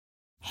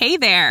Hey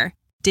there!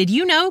 Did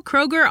you know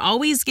Kroger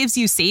always gives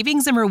you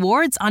savings and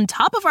rewards on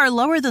top of our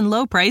lower than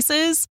low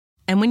prices?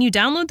 And when you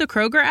download the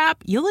Kroger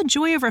app, you'll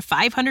enjoy over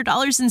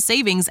 $500 in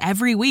savings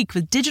every week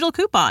with digital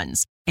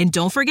coupons. And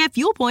don't forget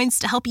fuel points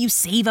to help you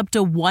save up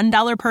to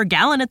 $1 per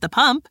gallon at the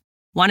pump.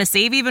 Want to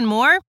save even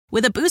more?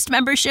 With a Boost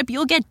membership,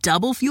 you'll get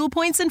double fuel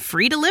points and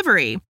free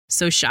delivery.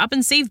 So shop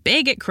and save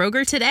big at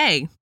Kroger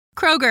today.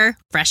 Kroger,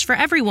 fresh for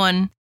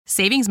everyone.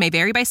 Savings may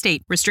vary by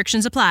state.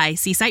 Restrictions apply.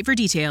 See site for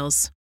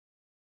details.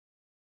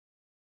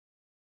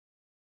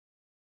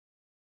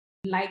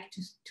 Like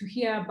to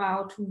hear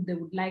about who they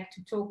would like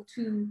to talk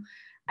to,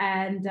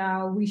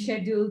 and we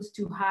scheduled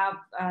to have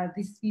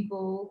these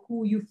people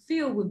who you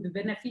feel would be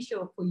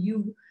beneficial for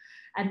you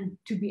and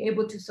to be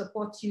able to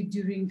support you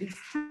during this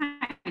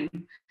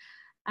time.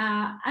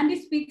 Andy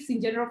Speaks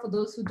in general, for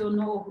those who don't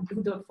know,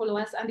 who don't follow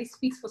us, Andy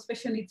Speaks for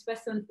Special Needs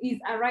Persons is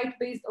a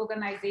right-based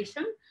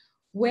organization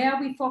where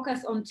we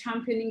focus on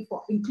championing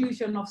for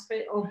inclusion of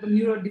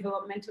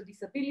neurodevelopmental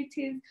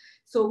disabilities.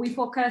 So we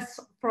focus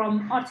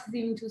from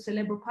autism to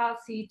cerebral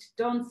palsy to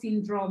Down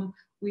syndrome.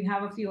 We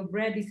have a few of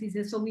rare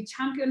diseases. So we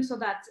champion so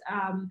that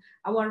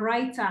our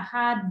rights are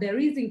heard. There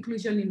is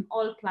inclusion in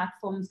all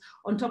platforms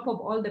on top of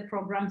all the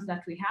programs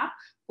that we have.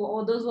 For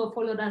all those who have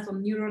followed us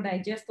on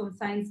Neurodigest on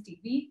Science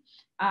TV,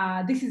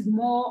 this is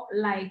more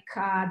like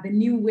the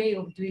new way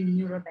of doing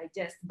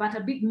Neurodigest, but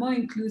a bit more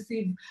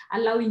inclusive,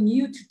 allowing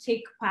you to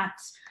take part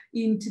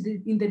in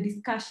the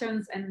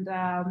discussions and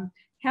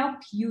help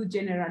you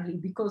generally,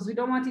 because we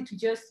don't want it to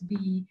just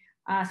be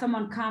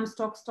someone comes,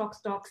 talks,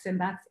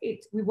 and that's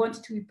it. We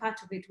want to be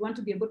part of it. We want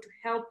to be able to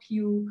help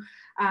you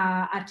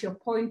at your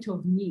point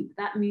of need.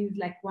 That means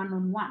like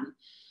one-on-one.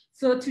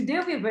 So today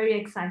we're very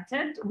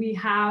excited. We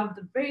have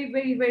the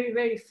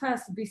very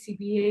first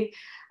BCBA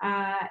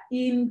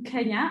in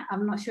Kenya.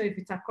 I'm not sure if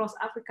it's across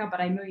Africa, but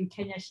I know in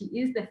Kenya she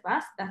is the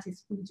first. That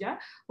is Pooja,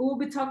 who will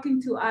be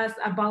talking to us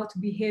about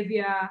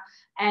behavior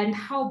and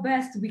how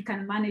best we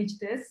can manage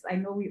this. I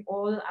know we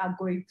all are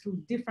going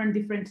through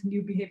different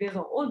new behaviors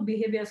or old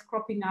behaviors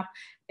cropping up,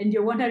 and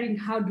you're wondering,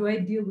 how do I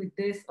deal with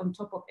this on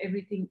top of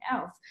everything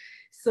else?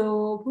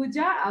 So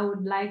Pooja, I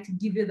would like to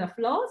give you the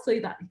floor so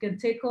that you can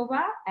take over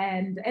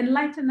and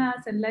enlighten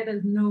us and let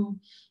us know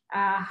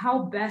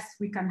how best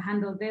we can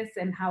handle this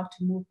and how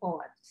to move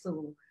forward.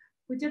 So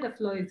Pooja, the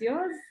floor is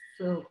yours.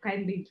 So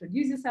kindly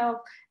introduce yourself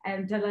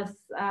and tell us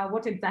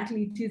what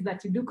exactly it is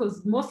that you do,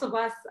 because most of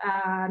us,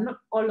 not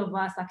all of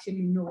us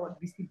actually know what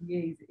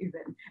BCBA is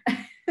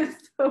even.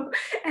 So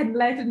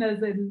enlighten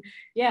us, and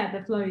yeah,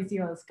 the floor is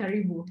yours.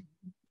 Karibu.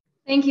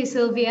 Thank you,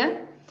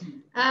 Sylvia.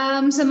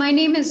 So my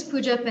name is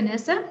Pooja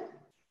Panesar.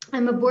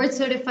 I'm a board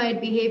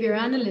certified behavior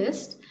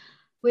analyst,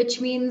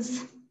 which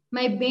means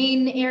my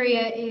main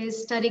area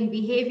is studying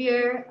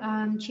behavior,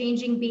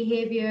 changing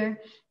behavior,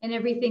 and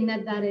everything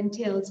that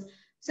entails.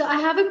 So I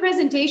have a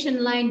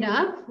presentation lined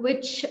up,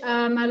 which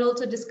I'll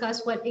also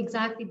discuss what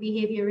exactly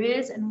behavior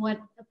is and what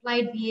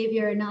applied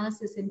behavior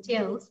analysis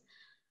entails.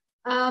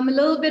 A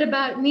little bit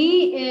about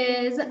me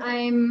is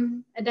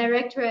I'm a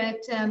director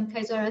at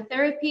Kaizora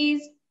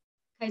Therapies,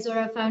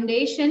 Kaizora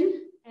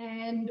Foundation,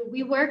 and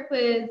we work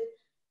with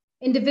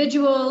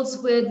individuals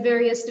with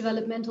various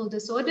developmental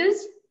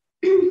disorders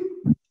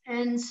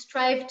and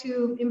strive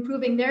to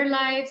improving their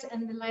lives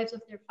and the lives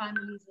of their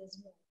families as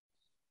well.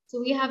 So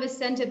we have a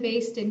center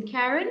based in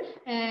Karen,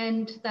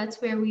 and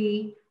that's where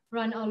we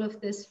run all of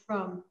this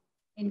from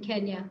in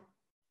Kenya.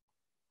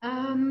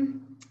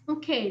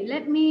 Okay,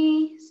 let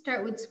me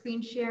start with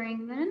screen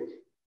sharing then.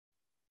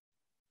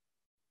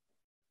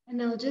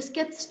 And I'll just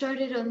get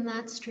started on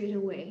that straight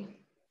away.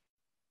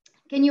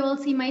 Can you all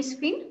see my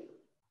screen?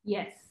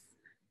 Yes.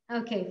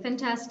 Okay,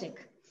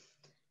 fantastic.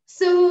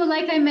 So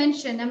like I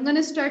mentioned, I'm going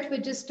to start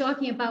with just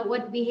talking about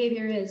what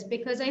behavior is,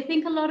 because I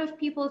think a lot of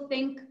people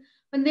think,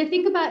 when they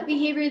think about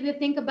behavior, they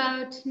think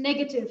about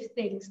negative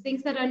things,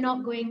 things that are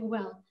not going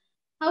well.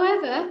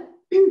 However,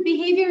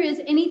 behavior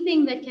is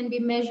anything that can be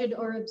measured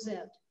or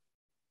observed.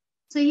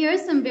 So here are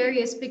some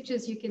various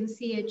pictures. You can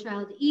see a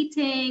child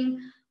eating,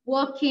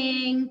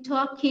 walking,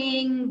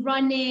 talking,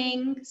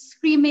 running,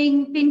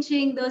 screaming,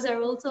 pinching. Those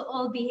are also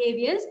all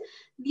behaviors.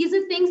 These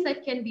are things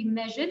that can be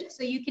measured.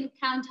 So you can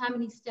count how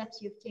many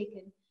steps you've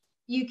taken.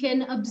 You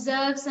can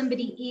observe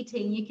somebody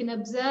eating. You can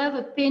observe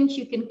a pinch.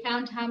 You can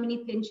count how many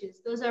pinches.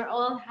 Those are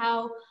all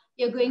how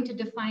you're going to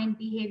define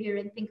behavior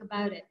and think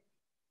about it.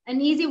 An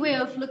easy way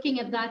of looking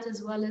at that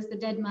as well is the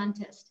dead man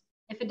test.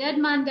 If a dead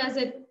man does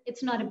it,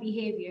 it's not a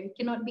behavior. It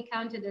cannot be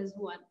counted as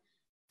one.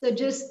 So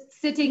just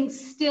sitting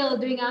still,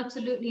 doing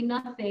absolutely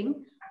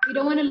nothing, we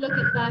don't want to look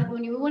at that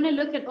one. We want to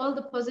look at all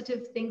the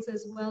positive things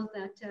as well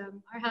that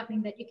are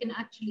happening that you can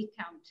actually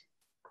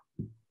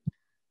count.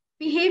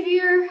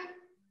 Behavior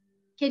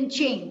can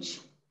change,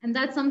 and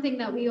that's something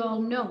that we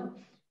all know,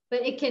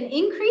 but it can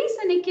increase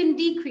and it can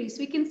decrease.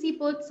 We can see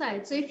both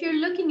sides. So if you're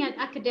looking at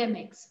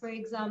academics, for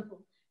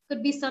example,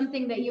 could be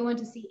something that you want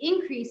to see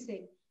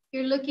increasing.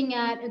 You're looking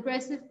at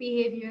aggressive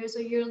behaviors,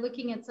 or you're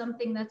looking at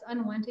something that's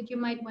unwanted, you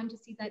might want to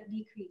see that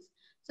decrease.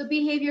 So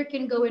behavior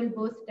can go in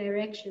both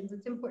directions.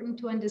 It's important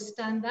to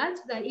understand that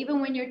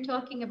even when you're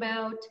talking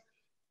about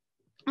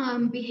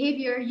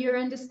behavior, you're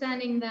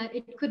understanding that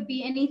it could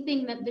be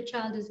anything that the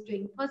child is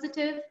doing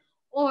positive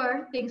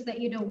or things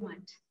that you don't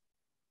want.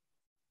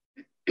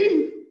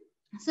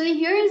 So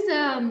here is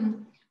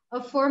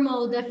a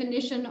formal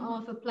definition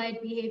of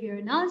applied behavior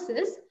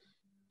analysis.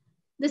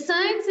 The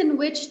science in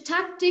which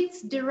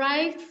tactics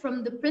derived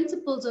from the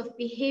principles of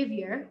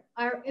behavior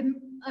are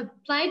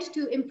applied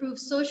to improve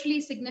socially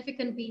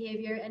significant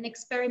behavior, and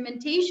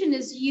experimentation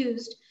is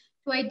used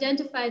to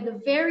identify the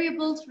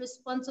variables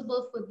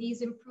responsible for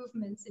these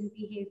improvements in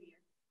behavior.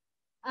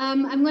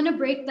 I'm going to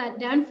break that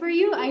down for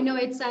you. I know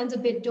it sounds a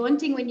bit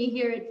daunting when you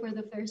hear it for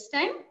the first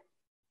time.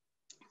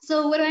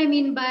 So what do I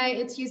mean by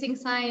it's using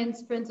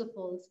science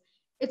principles?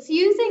 It's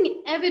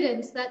using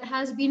evidence that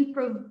has been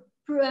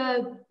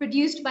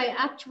produced by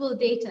actual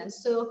data.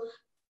 So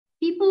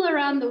people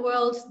around the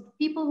world,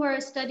 people who are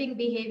studying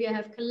behavior,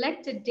 have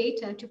collected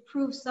data to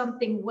prove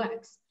something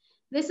works.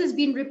 This has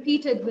been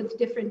repeated with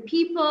different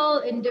people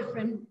in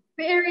different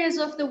areas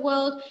of the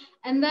world,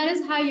 and that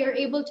is how you're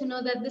able to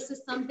know that this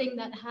is something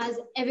that has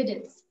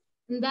evidence.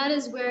 And that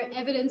is where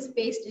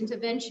evidence-based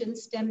intervention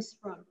stems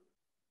from.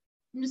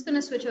 I'm just going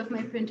to switch off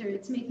my printer.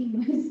 It's making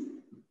noise.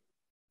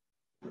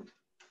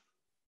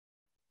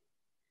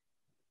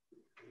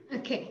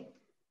 Okay.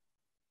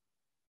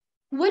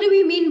 What do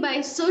we mean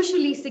by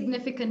socially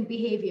significant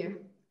behavior?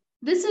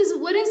 This is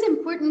what is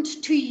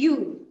important to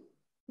you.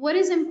 What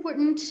is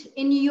important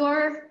in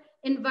your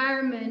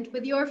environment,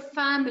 with your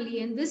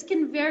family, and this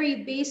can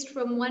vary based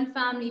from one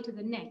family to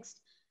the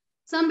next.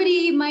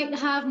 Somebody might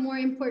have more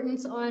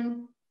importance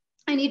on,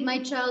 I need my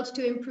child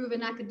to improve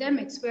in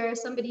academics,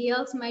 whereas somebody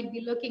else might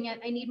be looking at,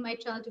 I need my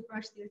child to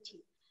brush their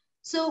teeth.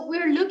 So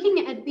we're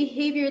looking at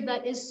behavior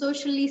that is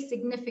socially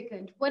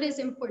significant. What is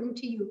important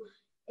to you?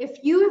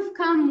 If you have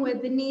come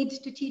with the need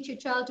to teach your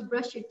child to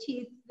brush your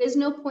teeth, there's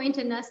no point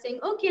in us saying,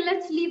 okay,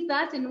 let's leave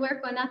that and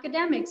work on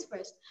academics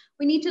first.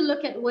 We need to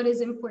look at what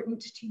is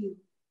important to you.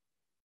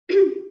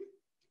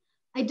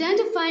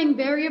 Identifying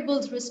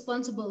variables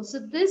responsible. So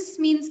this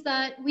means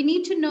that we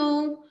need to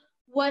know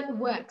what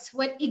works,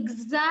 what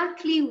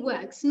exactly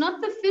works,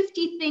 not the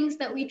 50 things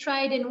that we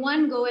tried in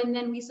one go and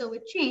then we saw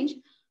it change,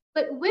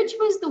 but which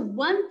was the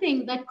one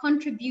thing that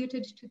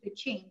contributed to the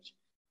change.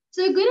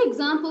 So a good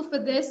example for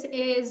this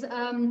is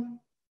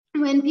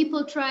when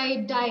people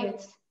try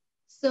diets.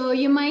 So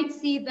you might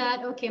see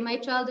that, okay, my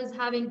child is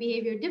having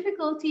behavior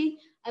difficulty.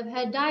 I've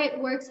had diet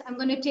works. I'm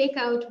going to take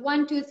out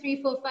 1, 2,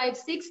 3, 4, 5,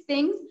 6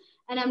 things,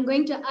 and I'm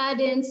going to add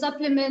in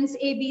supplements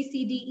A, B,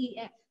 C, D, E,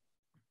 F.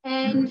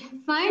 And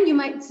fine, you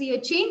might see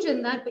a change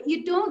in that, but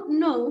you don't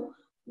know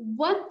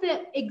what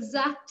the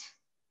exact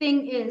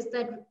thing is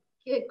that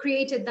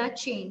created that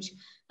change.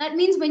 That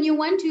means when you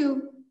want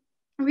to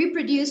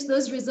reproduce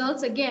those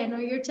results again, or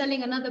you're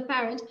telling another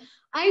parent,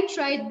 I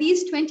tried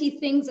these 20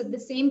 things at the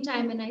same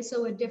time and I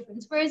saw a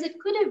difference, whereas it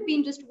could have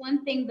been just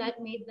one thing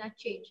that made that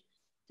change.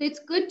 So it's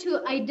good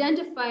to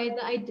identify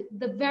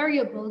the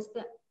variables,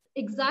 the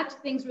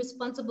exact things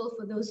responsible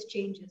for those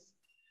changes.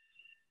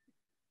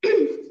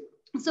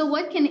 So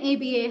what can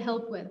ABA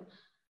help with?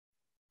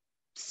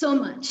 So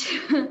much.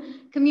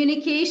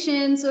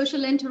 Communication,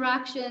 social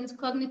interactions,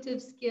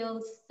 cognitive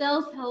skills,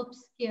 self-help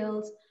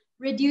skills,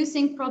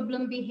 reducing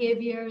problem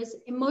behaviors,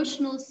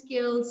 emotional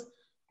skills,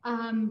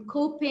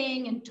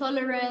 coping and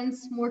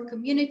tolerance, more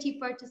community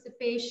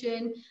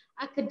participation,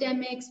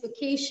 academics,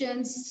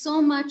 vacations,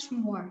 so much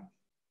more.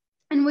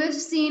 And we've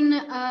seen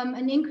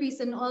an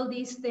increase in all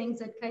these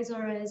things at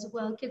Kaizora as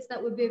well. Kids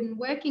that we've been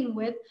working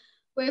with,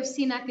 we've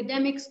seen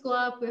academics go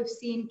up, we've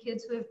seen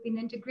kids who have been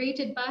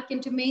integrated back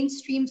into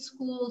mainstream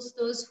schools,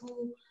 those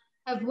who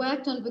have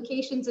worked on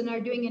vacations and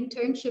are doing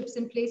internships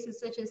in places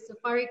such as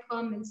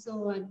Safaricom and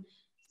so on.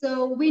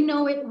 So we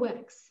know it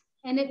works.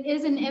 And it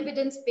is an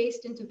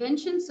evidence-based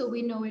intervention, so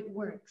we know it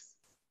works.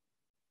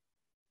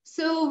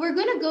 So we're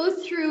going to go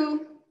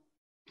through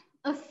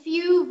a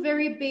few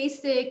very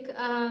basic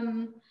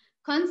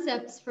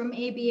concepts from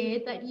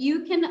ABA that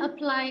you can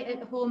apply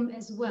at home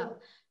as well.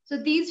 So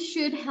these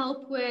should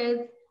help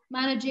with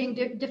managing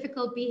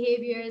difficult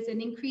behaviors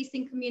and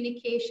increasing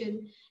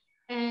communication,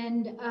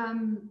 and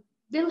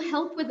they'll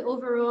help with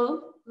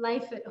overall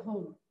life at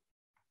home.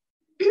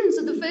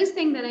 So the first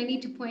thing that I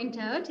need to point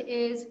out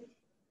is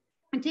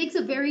it takes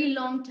a very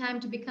long time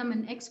to become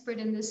an expert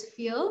in this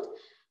field.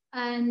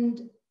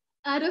 And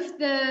out of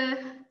the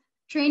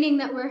training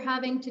that we're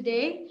having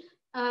today,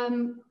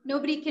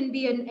 nobody can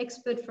be an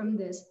expert from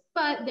this,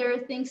 but there are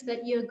things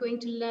that you're going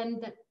to learn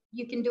that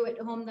you can do at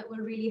home that will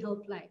really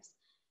help lives.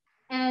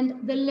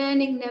 And the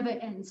learning never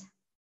ends.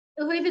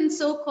 Even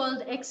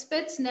so-called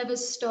experts never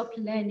stop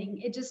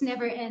learning. It just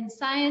never ends.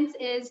 Science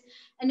is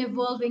an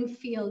evolving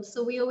field,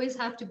 so we always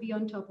have to be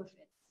on top of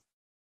it.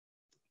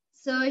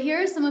 So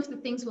here are some of the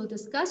things we'll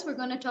discuss. We're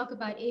going to talk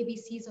about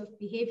ABCs of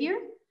behavior.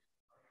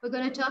 We're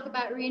going to talk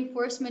about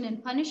reinforcement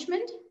and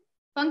punishment,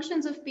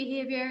 functions of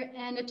behavior,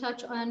 and a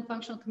touch on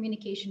functional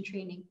communication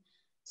training.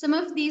 Some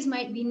of these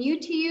might be new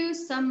to you,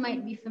 some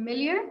might be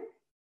familiar.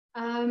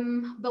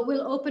 but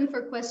we'll open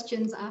for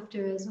questions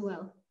after as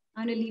well.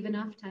 I'm going to leave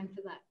enough time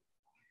for that.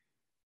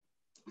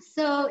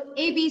 So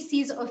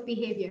ABCs of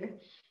behavior.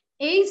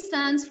 A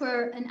stands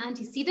for an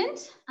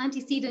antecedent.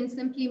 Antecedent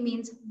simply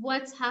means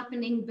what's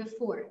happening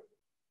before.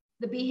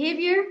 The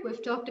behavior,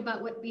 we've talked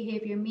about what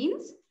behavior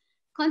means.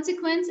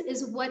 Consequence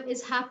is what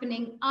is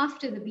happening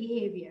after the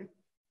behavior.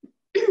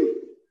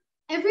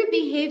 Every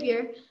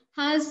behavior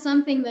has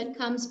something that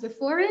comes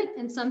before it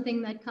and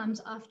something that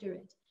comes after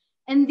it.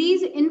 And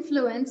these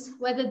influence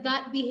whether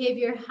that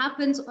behavior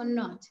happens or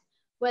not,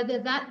 whether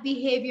that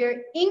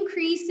behavior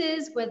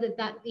increases, whether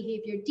that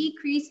behavior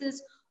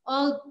decreases,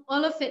 all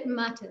of it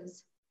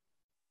matters.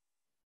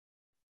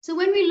 So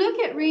when we look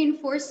at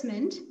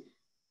reinforcement,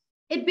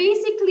 it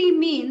basically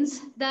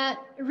means that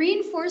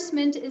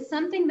reinforcement is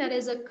something that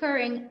is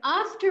occurring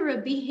after a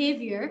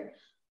behavior,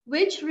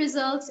 which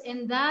results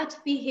in that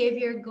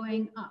behavior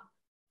going up.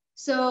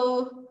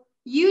 So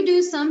you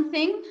do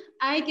something,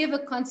 I give a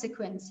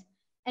consequence.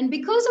 And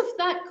because of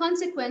that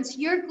consequence,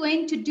 you're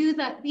going to do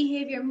that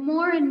behavior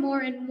more and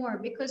more and more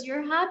because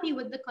you're happy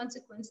with the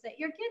consequence that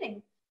you're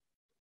getting.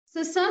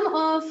 So some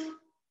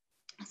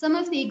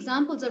of the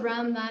examples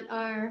around that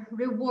are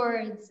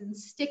rewards and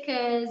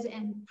stickers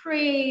and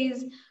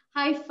praise,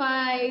 high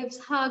fives,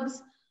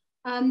 hugs.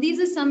 These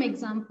are some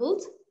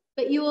examples,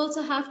 but you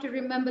also have to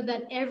remember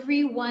that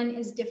everyone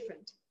is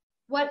different.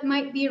 What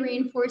might be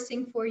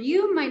reinforcing for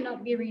you might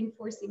not be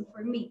reinforcing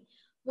for me.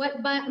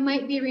 What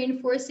might be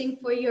reinforcing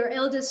for your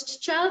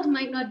eldest child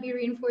might not be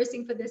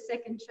reinforcing for the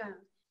second child.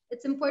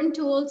 It's important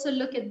to also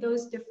look at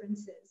those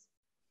differences.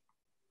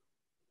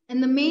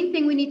 And the main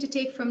thing we need to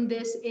take from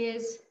this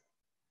is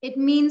it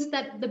means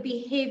that the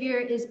behavior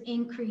is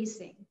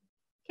increasing,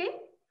 okay?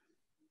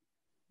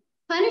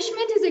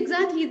 Punishment is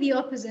exactly the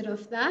opposite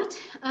of that.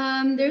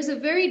 There's a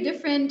very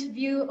different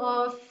view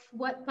of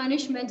what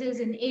punishment is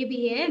in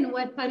ABA and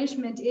what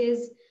punishment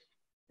is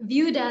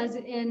viewed as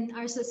in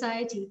our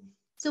society.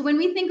 So when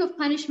we think of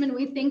punishment,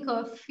 we think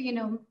of,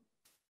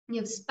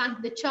 you've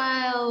spanked the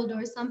child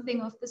or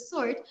something of the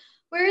sort.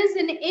 Whereas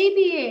in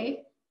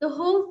ABA, the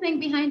whole thing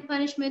behind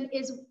punishment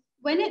is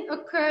when it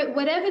occurs,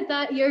 whatever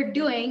that you're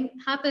doing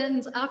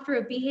happens after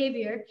a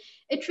behavior,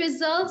 it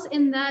results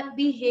in that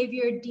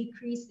behavior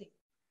decreasing.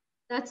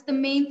 That's the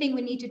main thing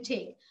we need to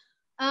take.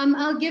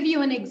 I'll give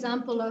you an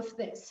example of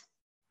this.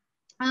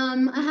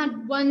 I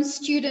had one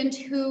student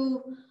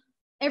who,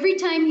 every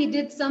time he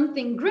did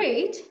something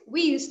great,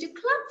 we used to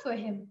clap for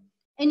him.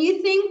 And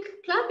you think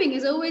clapping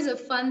is always a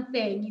fun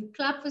thing. You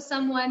clap for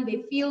someone,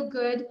 they feel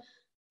good.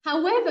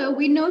 However,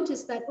 we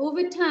noticed that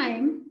over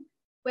time,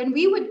 when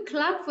we would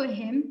clap for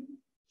him,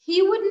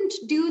 he wouldn't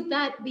do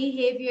that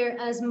behavior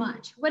as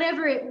much,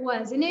 whatever it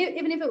was, and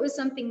even if it was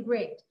something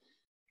great.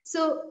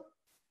 So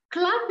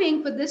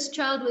clapping for this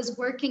child was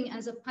working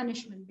as a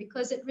punishment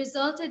because it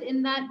resulted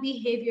in that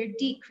behavior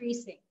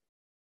decreasing.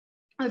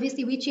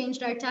 Obviously, we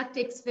changed our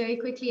tactics very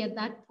quickly at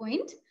that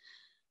point.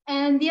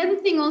 And the other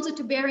thing also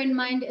to bear in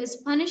mind is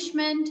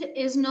punishment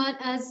is not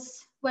as,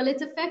 well,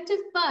 it's effective,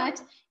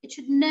 but it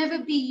should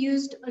never be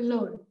used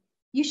alone.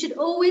 You should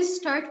always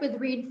start with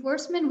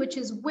reinforcement, which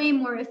is way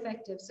more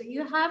effective. So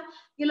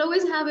you'll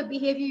always have a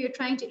behavior you're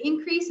trying to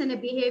increase and a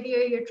behavior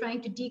you're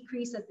trying to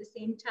decrease at the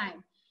same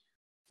time.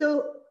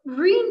 So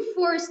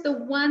reinforce the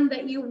one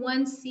that you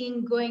want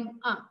seeing going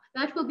up.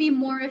 That will be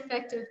more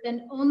effective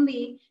than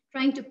only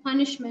trying to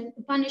punish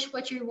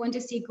what you want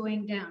to see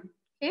going down,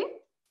 okay?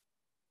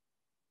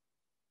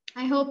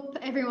 I hope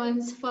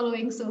everyone's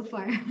following so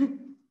far.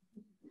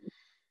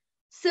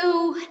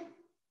 So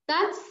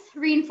that's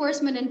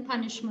reinforcement and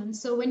punishment.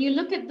 So when you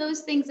look at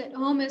those things at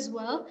home as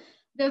well,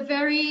 they're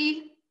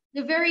very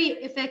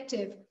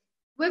effective.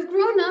 We've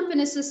grown up in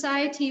a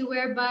society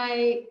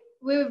whereby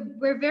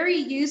we're very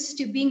used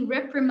to being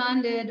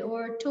reprimanded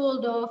or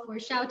told off or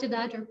shouted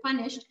at or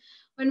punished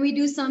when we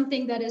do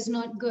something that is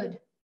not good.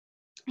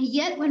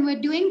 Yet when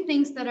we're doing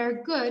things that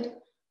are good,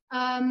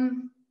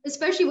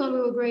 especially while we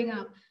were growing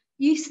up,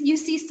 you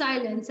see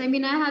silence. I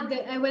mean,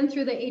 I went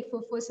through the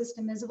 844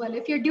 system as well.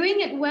 If you're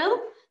doing it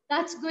well,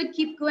 that's good,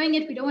 keep going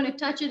it. We don't want to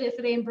touch it if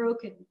it ain't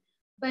broken.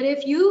 But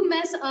if you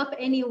mess up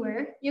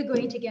anywhere, you're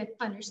going to get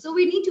punished. So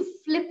we need to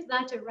flip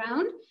that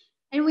around.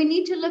 And we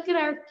need to look at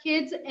our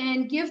kids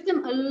and give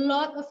them a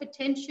lot of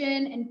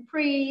attention and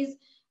praise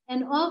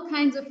and all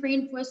kinds of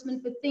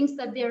reinforcement for things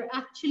that they're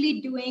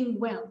actually doing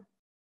well.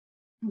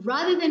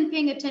 Rather than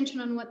paying attention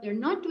on what they're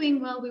not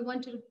doing well, we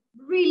want to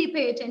really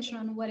pay attention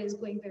on what is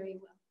going very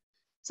well.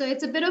 So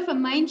it's a bit of a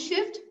mind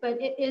shift, but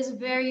it is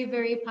very,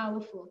 very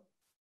powerful.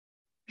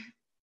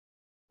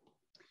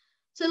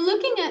 So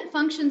looking at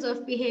functions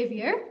of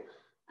behavior,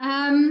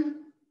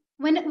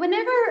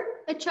 whenever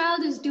a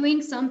child is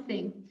doing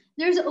something,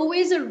 there's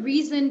always a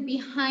reason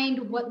behind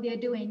what they're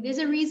doing. There's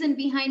a reason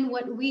behind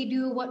what we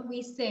do, what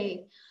we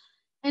say.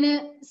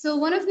 And so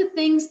one of the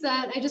things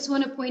that I just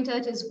want to point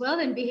out as well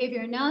in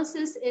behavior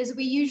analysis is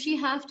we usually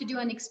have to do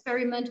an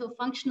experimental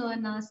functional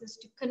analysis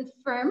to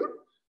confirm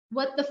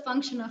what the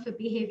function of a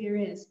behavior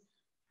is.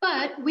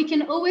 But we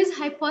can always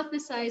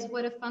hypothesize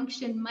what a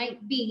function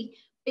might be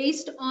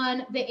based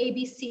on the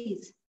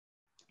ABCs.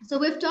 So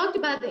we've talked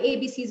about the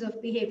ABCs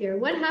of behavior.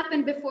 What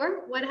happened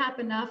before? What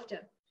happened after?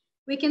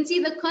 We can see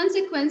the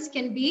consequence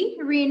can be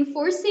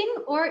reinforcing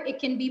or it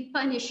can be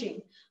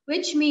punishing,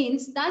 which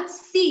means that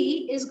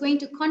C is going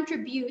to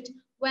contribute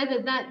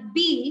whether that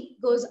B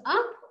goes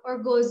up or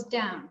goes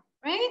down,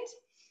 right?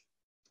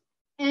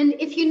 And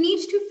if you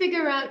need to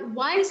figure out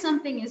why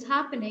something is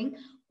happening,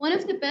 one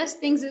of the best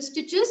things is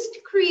to just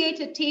create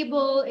a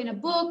table in a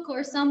book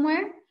or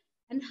somewhere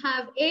and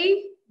have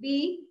A,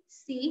 B,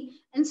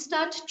 C, and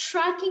start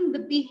tracking the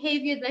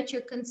behavior that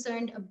you're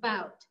concerned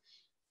about.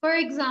 For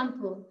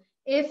example,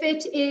 if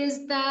it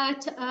is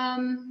that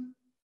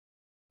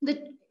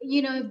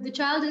the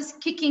child is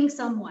kicking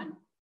someone,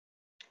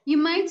 you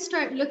might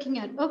start looking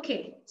at,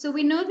 okay, so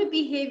we know the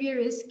behavior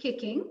is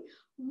kicking.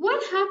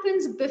 What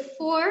happens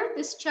before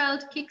this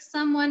child kicks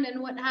someone and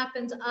what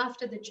happens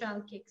after the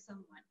child kicks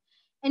someone?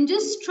 And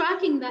just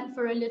tracking that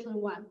for a little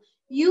while,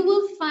 you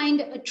will find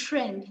a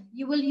trend.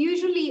 You will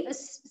usually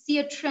see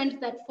a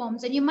trend that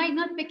forms, and you might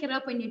not pick it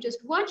up when you're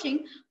just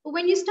watching, but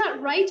when you start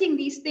writing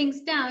these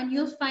things down,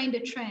 you'll find a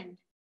trend.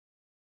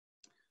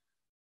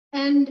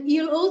 And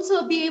you'll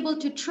also be able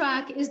to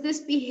track, is this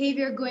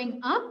behavior going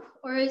up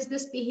or is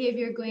this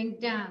behavior going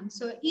down?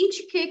 So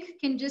each kick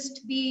can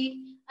just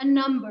be a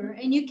number,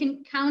 and you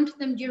can count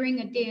them during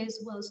a day as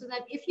well, so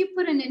that if you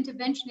put an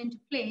intervention into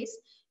place,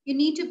 you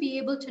need to be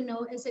able to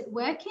know, is it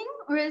working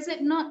or is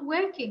it not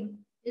working?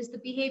 Is the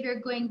behavior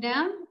going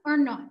down or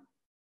not?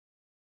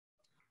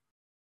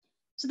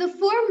 So the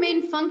four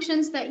main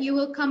functions that you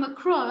will come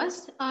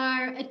across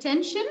are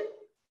attention,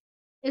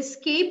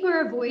 escape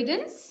or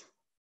avoidance,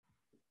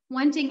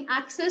 wanting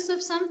access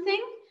of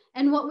something,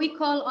 and what we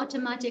call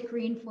automatic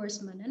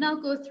reinforcement. And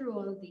I'll go through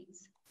all of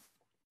these.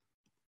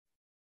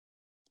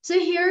 So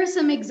here are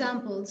some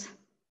examples.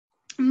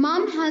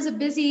 Mom has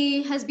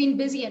been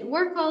busy at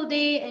work all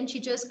day and she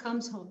just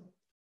comes home.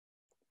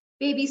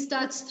 Baby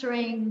starts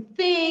throwing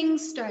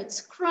things, starts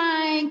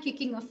crying,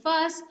 kicking a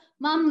fuss.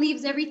 Mom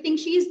leaves everything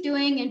she's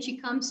doing and she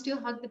comes to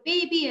hug the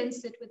baby and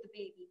sit with the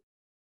baby.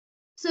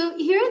 So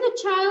here the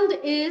child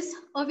is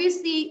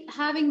obviously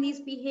having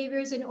these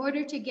behaviors in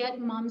order to get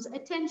mom's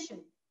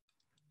attention.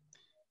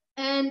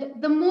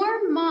 And the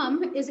more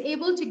mom is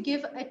able to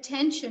give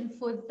attention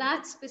for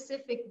that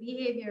specific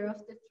behavior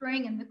of the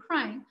throwing and the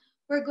crying,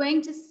 we're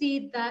going to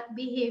see that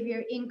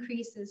behavior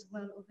increase as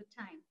well over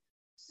time.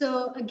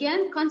 So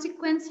again,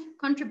 consequence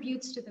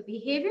contributes to the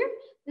behavior.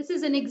 This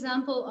is an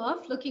example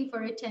of looking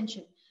for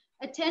attention.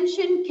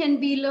 Attention can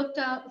be looked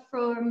at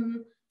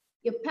from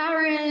your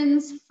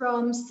parents,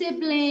 from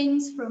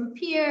siblings, from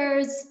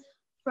peers,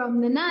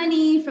 from the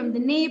nanny, from the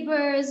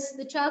neighbors.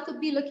 The child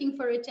could be looking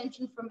for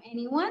attention from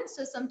anyone.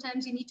 So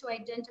sometimes you need to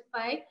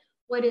identify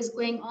what is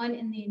going on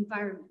in the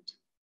environment.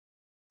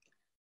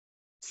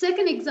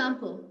 Second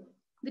example,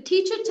 the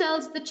teacher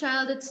tells the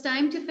child it's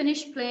time to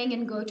finish playing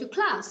and go to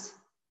class.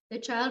 The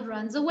child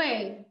runs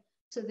away.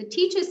 So the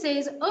teacher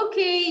says,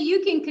 okay,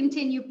 you can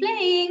continue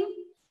playing.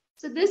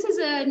 So this is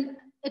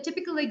a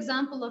typical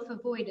example of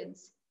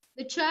avoidance.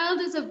 The child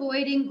is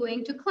avoiding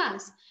going to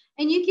class.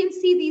 And you can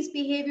see these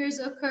behaviors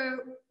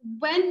occur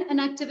when an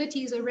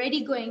activity is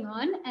already going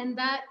on, and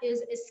that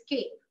is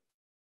escape.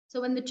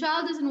 So when the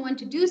child doesn't want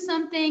to do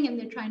something and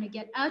they're trying to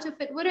get out of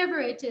it, whatever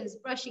it is,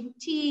 brushing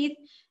teeth,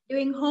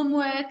 doing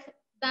homework,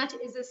 that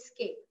is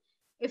escape.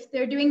 If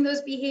they're doing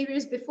those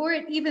behaviors before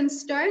it even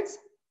starts,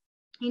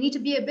 you need to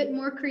be a bit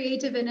more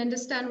creative and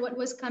understand what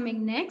was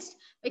coming next,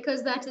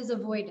 because that is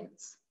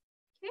avoidance.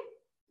 Okay.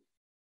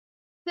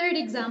 Third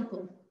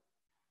example,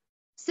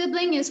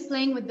 sibling is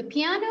playing with the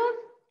piano.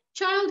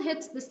 Child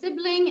hits the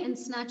sibling and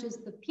snatches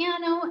the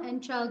piano,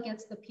 and child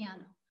gets the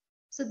piano.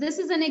 So this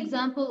is an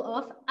example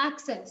of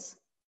access,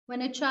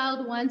 when a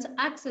child wants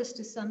access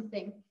to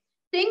something.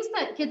 Things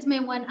that kids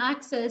may want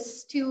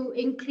access to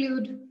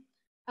include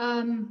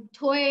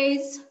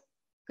toys,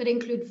 could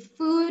include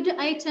food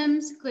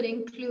items, could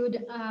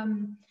include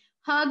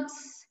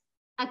hugs,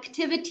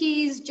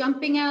 activities,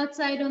 jumping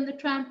outside on the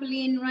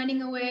trampoline,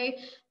 running away.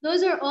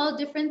 Those are all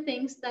different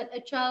things that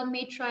a child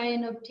may try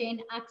and obtain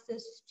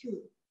access to.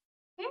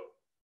 Okay?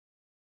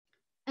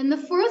 And the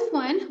fourth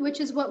one,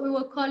 which is what we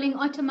were calling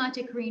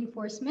automatic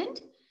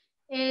reinforcement,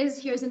 is,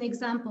 here's an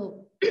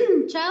example.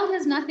 Child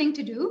has nothing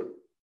to do,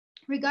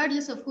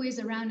 regardless of who is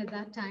around at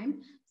that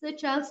time. So the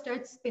child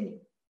starts spinning.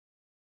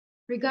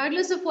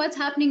 Regardless of what's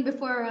happening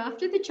before or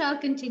after, the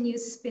child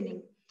continues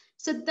spinning.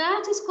 So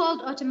that is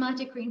called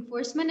automatic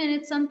reinforcement, and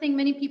it's something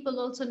many people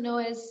also know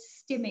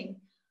as stimming.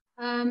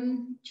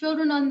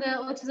 Children on the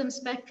autism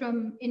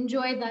spectrum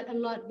enjoy that a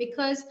lot,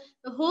 because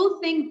the whole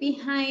thing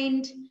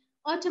behind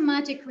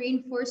automatic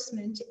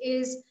reinforcement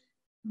is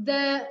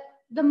the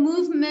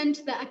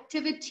movement, the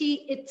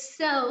activity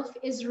itself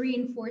is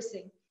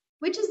reinforcing,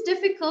 which is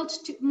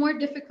more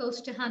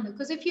difficult to handle.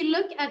 Because if you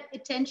look at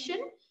attention,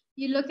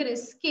 you look at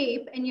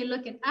escape, and you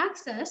look at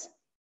access,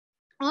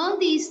 all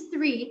these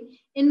three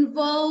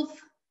involve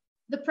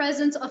the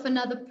presence of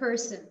another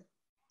person.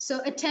 So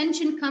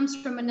attention comes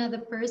from another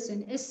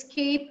person.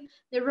 Escape,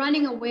 they're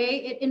running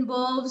away. It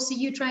involves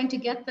you trying to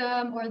get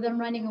them or them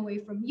running away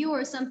from you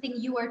or something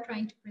you are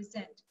trying to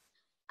present.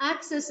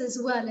 Access as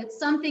well, it's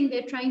something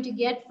they're trying to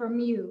get from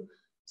you.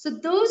 So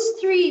those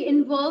three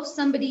involve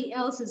somebody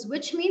else's,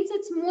 which means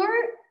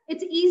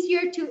it's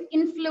easier to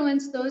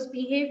influence those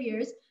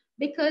behaviors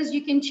because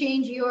you can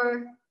change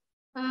your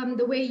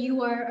the way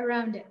you are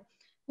around it.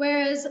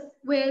 Whereas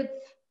with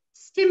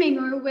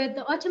stimming or with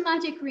the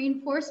automatic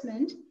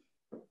reinforcement,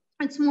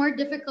 it's more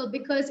difficult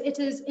because it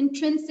is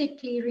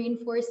intrinsically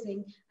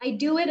reinforcing. I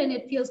do it and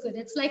it feels good.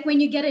 It's like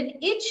when you get an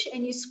itch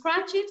and you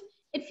scratch it,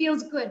 it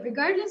feels good,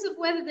 regardless of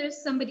whether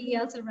there's somebody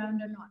else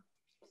around or not.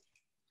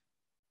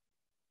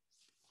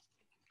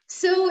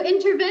 So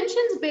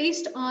interventions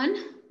based on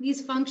these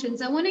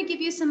functions, I want to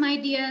give you some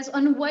ideas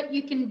on what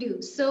you can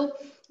do. So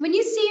when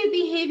you see a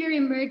behavior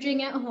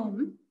emerging at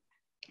home,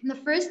 the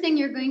first thing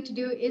you're going to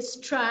do is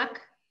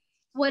track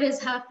what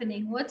is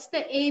happening. What's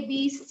the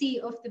ABC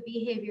of the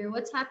behavior?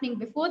 What's happening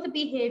before the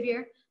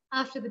behavior,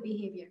 after the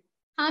behavior?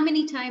 How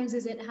many times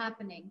is it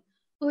happening?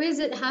 Who is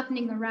it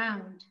happening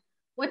around?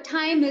 What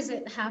time is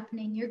it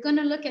happening? You're going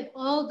to look at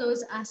all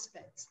those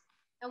aspects.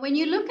 And when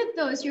you look at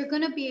those, you're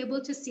going to be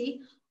able to see,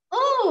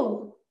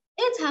 oh,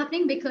 it's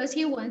happening because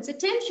he wants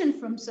attention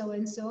from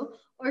so-and-so,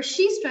 or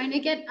she's trying to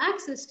get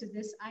access to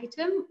this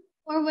item,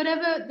 or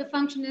whatever the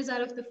function is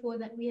out of the four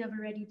that we have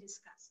already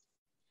discussed.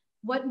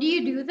 What do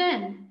you do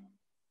then?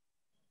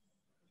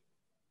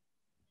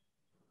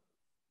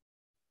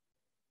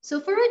 So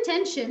for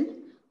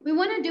attention, we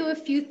want to do a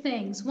few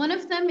things. One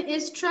of them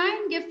is try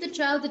and give the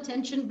child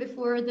attention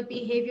before the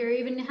behavior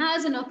even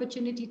has an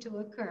opportunity to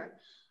occur.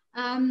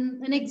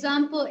 An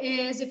example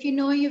is if you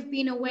know you've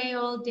been away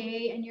all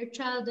day and your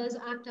child does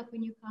act up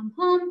when you come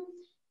home,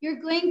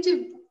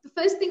 the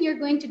first thing you're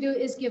going to do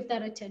is give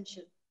that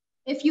attention.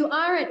 If you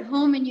are at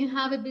home and you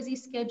have a busy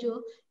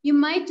schedule, you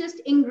might just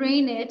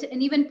ingrain it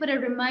and even put a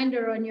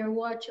reminder on your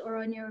watch or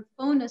on your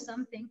phone or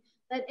something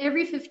that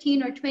every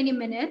 15 or 20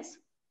 minutes,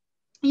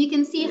 you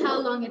can see how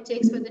long it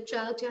takes for the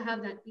child to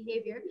have that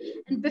behavior.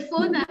 And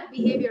before that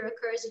behavior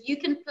occurs, you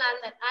can plan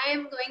that I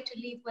am going to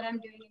leave what I'm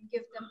doing and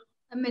give them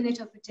a minute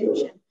of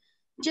attention,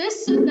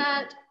 just so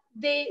that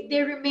they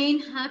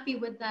remain happy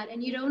with that.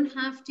 And you don't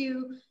have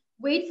to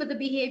wait for the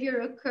behavior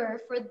to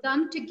occur for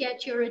them to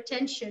get your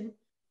attention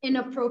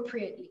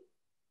inappropriately.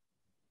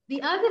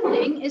 The other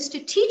thing is to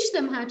teach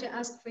them how to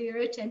ask for your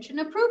attention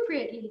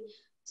appropriately.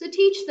 So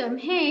teach them,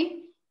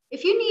 hey,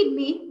 if you need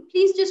me,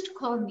 please just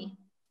call me.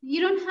 You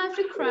don't have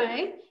to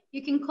cry.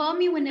 You can call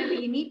me whenever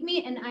you need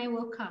me and I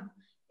will come.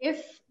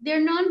 If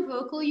they're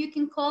non-vocal, you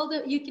can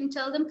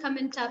tell them, come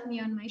and tap me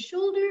on my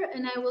shoulder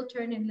and I will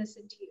turn and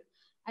listen to you.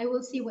 I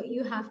will see what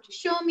you have to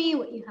show me,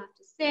 what you have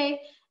to say,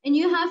 and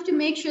you have to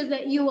make sure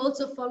that you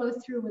also follow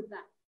through with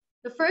that.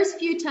 The first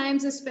few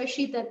times,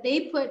 especially that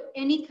they put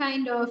any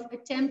kind of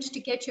attempt to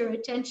get your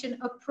attention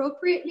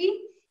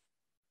appropriately,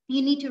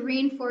 you need to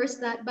reinforce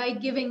that by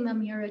giving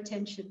them your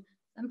attention.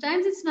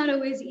 Sometimes it's not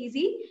always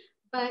easy,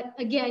 but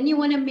again, you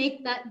want to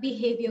make that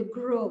behavior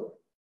grow.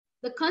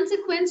 The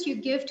consequence you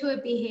give to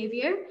a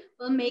behavior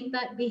will make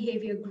that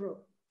behavior grow.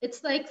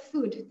 It's like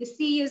food. The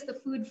C is the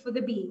food for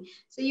the bee.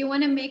 So you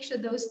want to make sure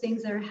those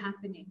things are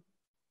happening.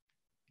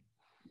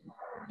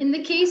 In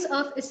the case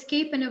of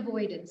escape and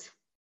avoidance,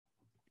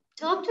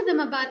 talk to them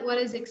about what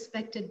is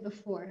expected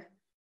before.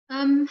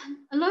 A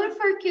lot of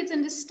our kids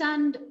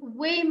understand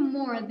way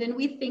more than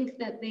we think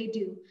that they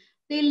do.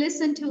 They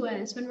listen to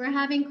us when we're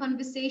having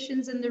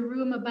conversations in the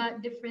room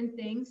about different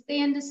things.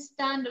 They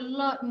understand a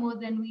lot more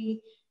than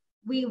we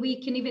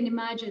can even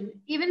imagine.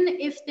 Even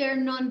if they're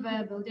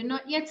nonverbal, they're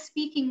not yet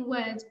speaking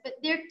words, but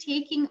they're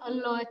taking a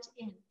lot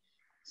in.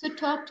 So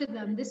talk to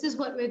them. This is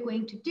what we're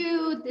going to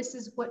do. This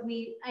is what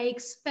I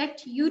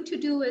expect you to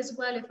do as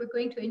well. If we're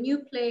going to a new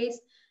place,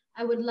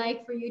 I would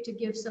like for you to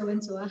give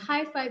so-and-so a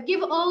high five.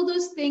 Give all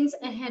those things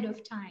ahead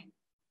of time.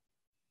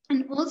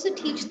 And also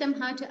teach them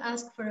how to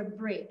ask for a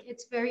break.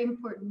 It's very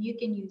important. You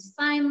can use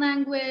sign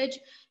language.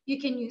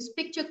 You can use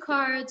picture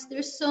cards.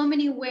 There's so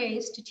many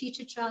ways to teach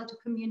a child to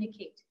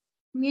communicate.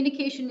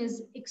 Communication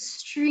is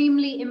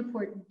extremely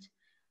important.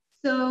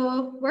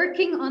 So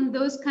working on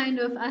those kind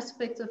of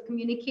aspects of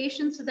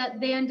communication so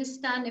that they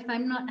understand if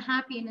I'm not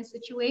happy in a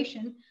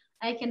situation,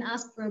 I can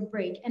ask for a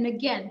break. And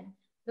again,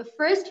 the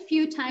first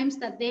few times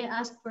that they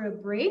ask for a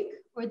break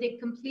or they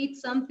complete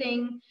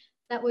something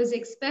that was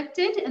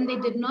expected and they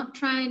did not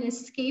try and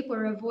escape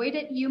or avoid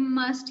it, you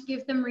must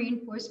give them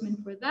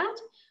reinforcement for that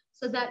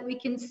so that we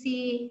can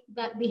see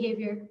that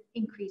behavior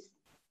increase.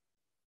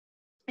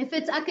 If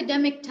it's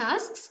academic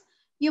tasks,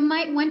 you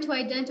might want to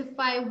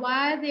identify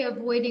why they're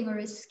avoiding or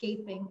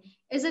escaping.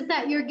 Is it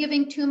that you're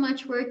giving too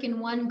much work in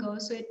one go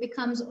so it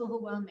becomes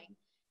overwhelming?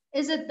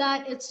 Is it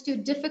that it's too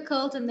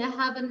difficult and they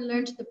haven't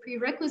learned the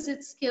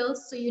prerequisite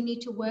skills, so you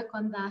need to work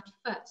on that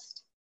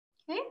first,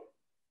 okay?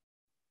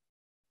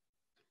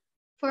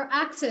 For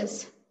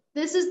access,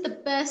 this is the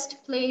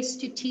best place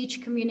to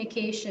teach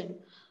communication.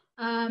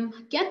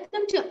 Get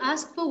them to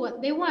ask for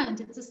what they want.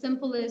 It's as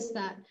simple as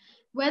that.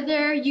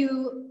 Whether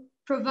you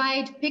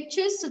provide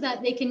pictures so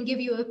that they can give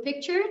you a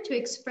picture to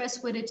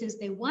express what it is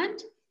they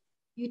want.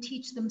 You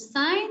teach them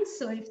signs.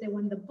 So if they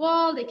want the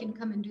ball, they can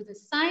come and do the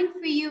sign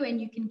for you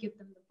and you can give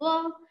them the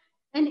ball.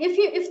 And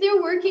if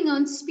they're working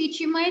on speech,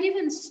 you might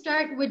even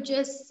start with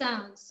just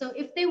sounds. So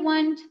if they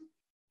want,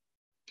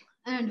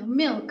 I don't know,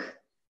 milk,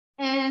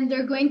 and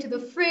they're going to the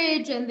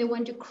fridge and they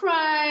want to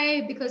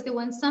cry because they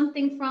want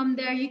something from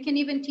there, you can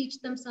even teach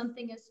them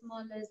something as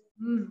small as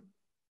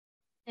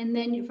And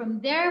then from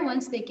there,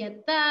 once they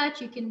get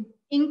that, you can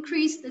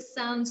increase the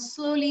sound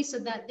slowly so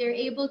that they're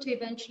able to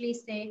eventually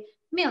say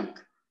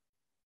milk.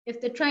 If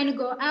they're trying to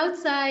go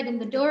outside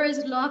and the door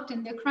is locked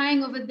and they're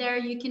crying over there,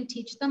 you can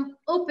teach them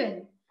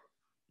open.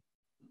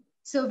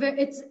 So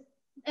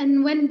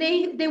and when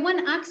they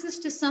want access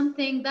to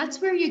something,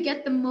 that's where you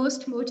get the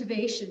most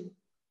motivation.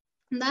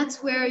 And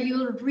that's where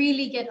you'll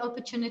really get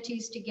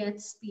opportunities to get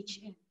speech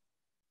in.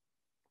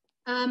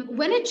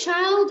 When a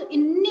child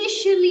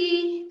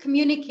initially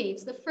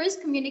communicates, the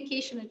first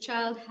communication a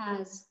child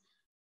has,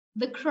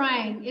 the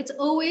crying, it's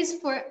always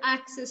for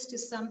access to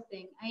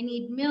something. I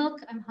need milk,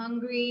 I'm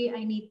hungry,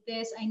 I need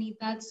this, I need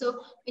that.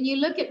 So when you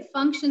look at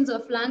functions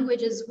of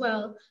language as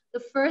well, the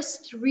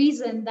first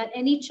reason that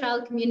any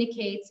child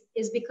communicates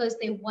is because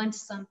they want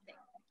something.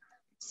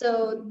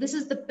 So this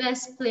is the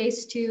best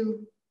place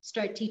to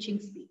start teaching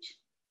speech.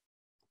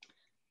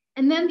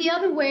 And then the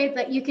other way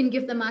that you can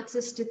give them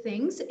access to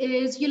things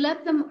is you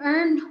let them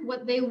earn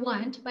what they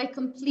want by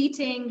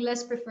completing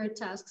less preferred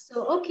tasks.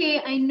 So, okay,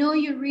 I know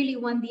you really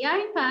want the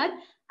iPad.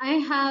 I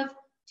have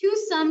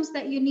 2 sums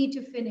that you need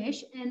to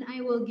finish and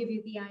I will give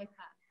you the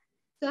iPad.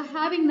 So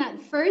having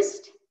that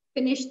first,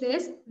 finish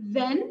this,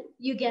 then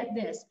you get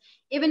this.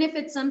 Even if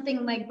it's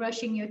something like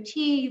brushing your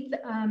teeth,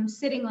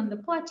 sitting on the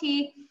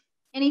potty,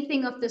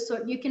 anything of the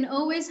sort, you can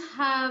always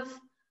have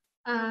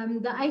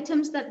the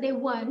items that they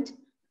want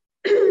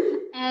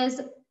as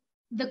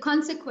the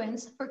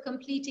consequence for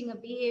completing a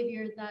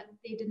behavior that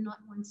they did not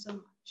want so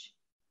much.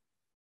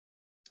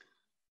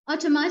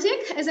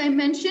 Automatic, as I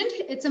mentioned,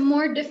 it's a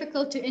more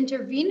difficult to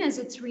intervene as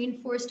it's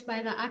reinforced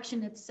by the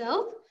action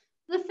itself.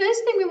 The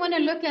first thing we want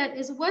to look at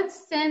is what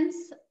sense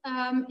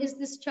is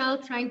this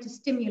child trying to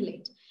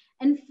stimulate,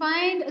 and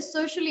find a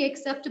socially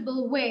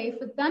acceptable way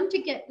for them to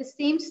get the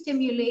same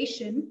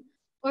stimulation,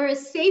 or a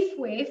safe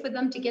way for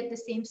them to get the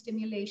same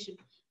stimulation.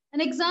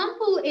 An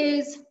example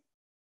is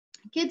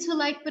kids who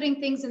like putting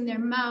things in their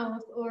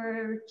mouth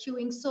or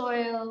chewing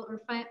soil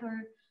or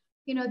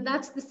you know,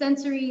 that's the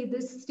sensory,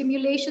 this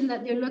stimulation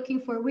that they're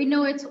looking for. We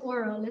know it's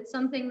oral, it's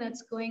something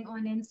that's going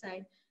on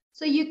inside.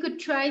 So you could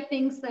try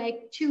things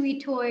like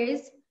chewy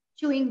toys,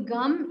 chewing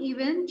gum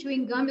even.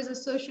 Chewing gum is a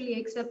socially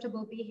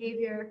acceptable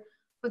behavior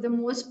for the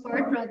most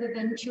part, rather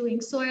than chewing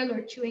soil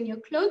or chewing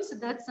your clothes. So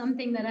that's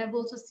something that I've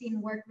also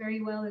seen work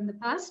very well in the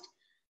past.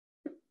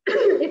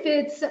 If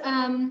it's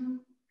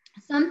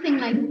something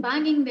like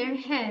banging their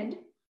head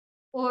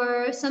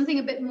or something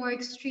a bit more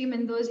extreme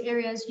in those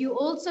areas, you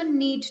also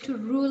need to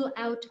rule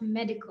out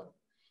medical.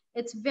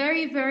 It's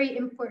very, very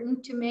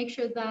important to make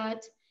sure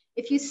that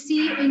if you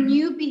see a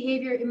new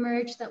behavior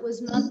emerge that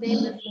was not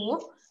there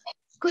before,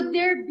 could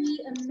there be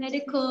a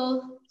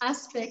medical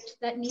aspect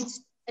that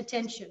needs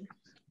attention?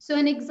 So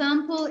an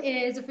example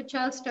is if a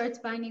child starts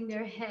banging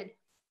their head,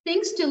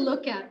 things to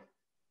look at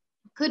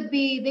could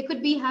be, they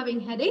could be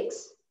having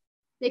headaches.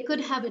 They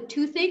could have a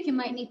toothache. You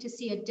might need to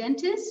see a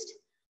dentist.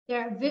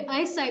 Their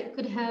eyesight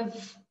could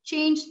have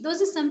changed. Those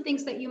are some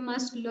things that you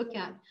must look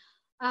at.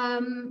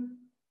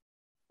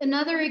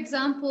 Another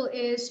example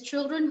is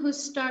children who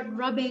start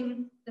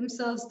rubbing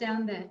themselves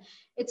down there.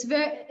 It's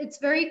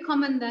very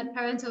common that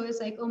parents are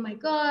always like, oh my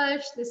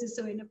gosh, this is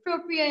so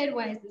inappropriate.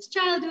 Why is this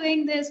child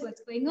doing this?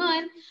 What's going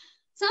on?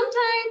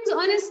 Sometimes,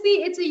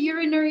 honestly, it's a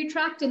urinary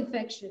tract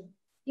infection.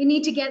 You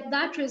need to get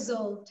that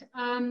resolved.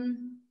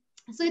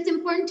 So it's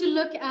important to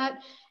look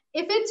at,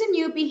 if it's a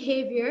new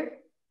behavior,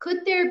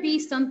 could there be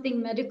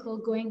something medical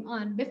going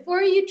on?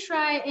 Before you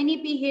try any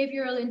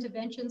behavioral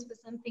interventions for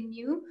something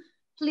new,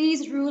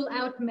 please rule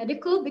out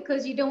medical,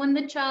 because you don't want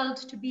the child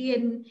to be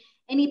in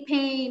any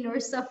pain or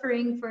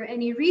suffering for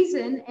any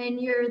reason, and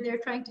they're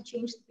trying to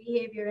change the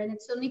behavior, and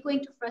it's only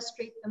going to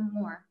frustrate them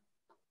more.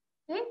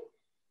 Okay?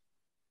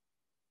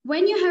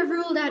 When you have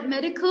ruled out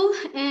medical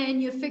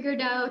and you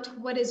figured out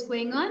what is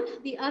going on,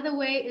 the other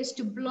way is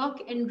to block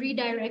and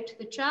redirect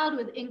the child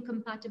with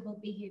incompatible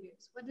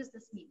behaviors. What does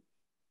this mean?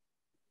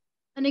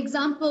 An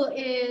example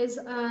is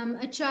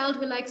a child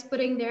who likes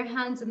putting their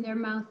hands in their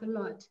mouth a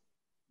lot.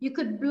 You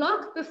could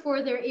block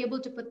before they're able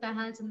to put their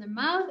hands in their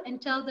mouth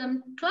and tell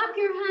them, clap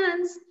your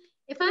hands.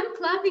 If I'm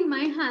clapping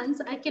my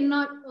hands, I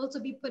cannot also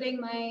be putting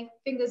my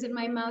fingers in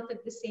my mouth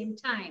at the same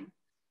time.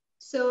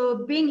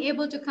 So being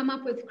able to come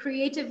up with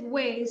creative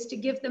ways to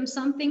give them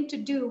something to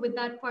do with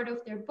that part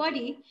of their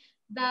body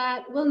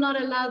that will not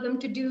allow them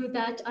to do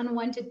that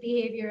unwanted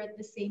behavior at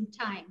the same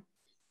time.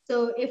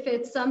 So if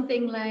it's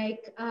something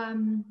like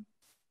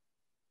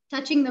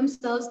touching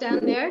themselves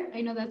down there,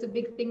 I know that's a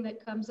big thing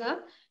that comes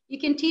up, you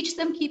can teach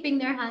them keeping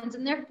their hands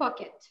in their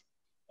pocket.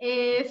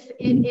 If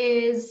it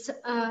is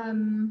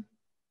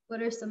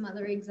What are some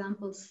other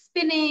examples?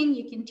 Spinning,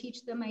 you can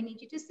teach them, I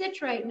need you to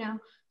sit right now.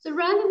 So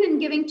rather than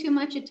giving too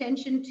much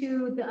attention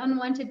to the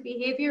unwanted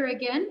behavior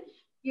again,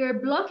 you're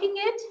blocking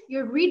it,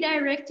 you're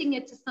redirecting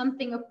it to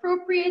something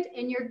appropriate,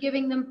 and you're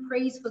giving them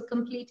praise for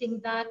completing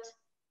that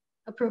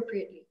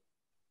appropriately.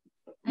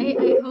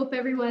 I hope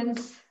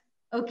everyone's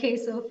okay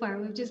so far.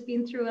 We've just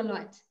been through a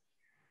lot.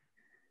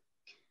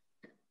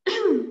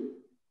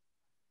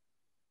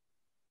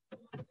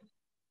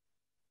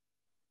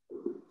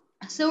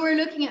 So we're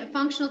looking at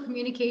functional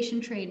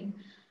communication training.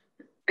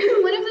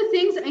 One of the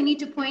things I need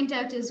to point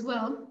out as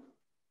well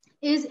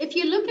is if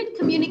you look at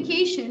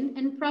communication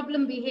and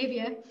problem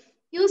behavior,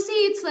 you'll see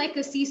it's like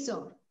a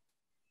seesaw.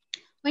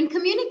 When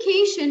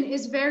communication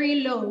is very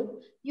low,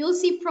 you'll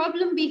see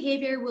problem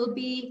behavior will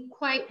be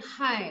quite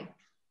high.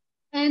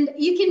 And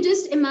you can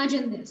just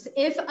imagine this.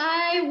 If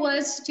I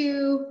was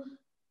to,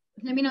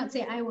 let me not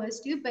say I was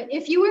to, but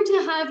if you were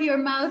to have your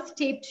mouth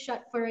taped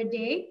shut for a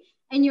day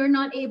and you're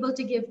not able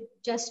to give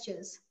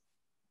gestures,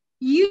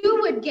 you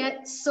would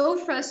get so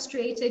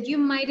frustrated, you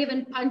might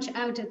even punch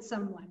out at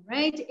someone,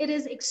 right? It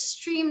is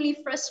extremely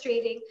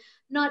frustrating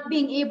not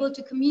being able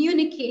to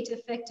communicate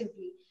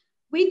effectively.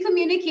 We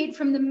communicate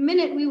from the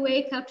minute we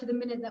wake up to the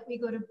minute that we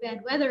go to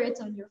bed, whether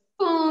it's on your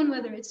phone,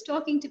 whether it's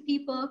talking to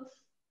people.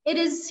 It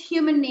is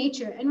human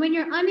nature. And when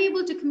you're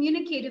unable to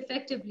communicate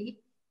effectively,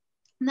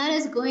 that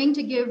is going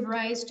to give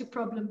rise to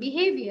problem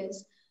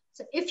behaviors.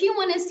 So if you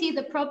want to see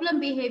the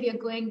problem behavior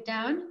going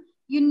down,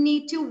 you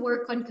need to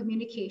work on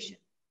communication.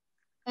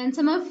 And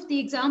some of the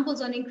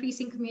examples on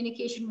increasing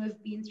communication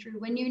we've been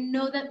through, when you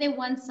know that they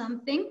want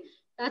something,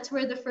 that's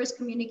where the first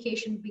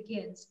communication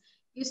begins.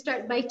 You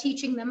start by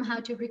teaching them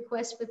how to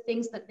request for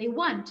things that they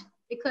want,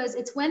 because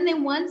it's when they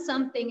want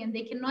something and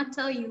they cannot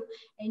tell you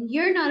and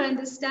you're not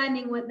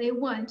understanding what they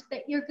want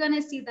that you're going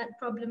to see that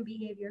problem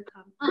behavior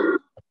come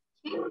up.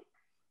 Okay?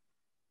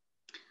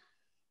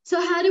 So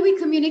how do we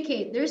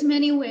communicate? There's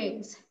many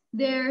ways.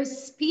 There's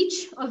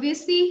speech,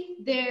 obviously.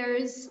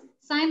 There's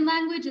sign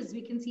language, as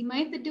we can see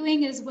Maitha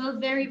doing as well,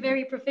 very,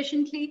 very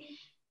proficiently.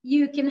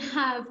 You can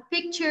have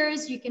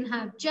pictures, you can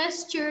have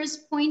gestures,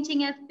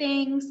 pointing at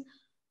things.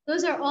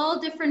 Those are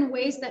all different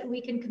ways that we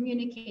can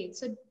communicate.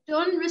 So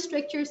don't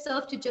restrict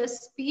yourself to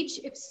just speech.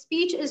 If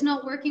speech is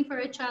not working for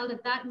a child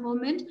at that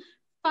moment,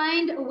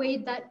 find a way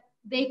that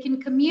they can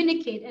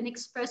communicate and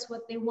express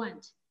what they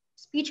want.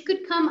 Speech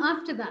could come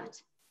after that.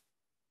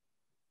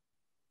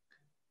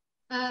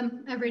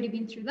 I've already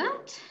been through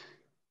that.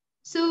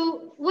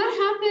 So what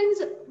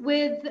happens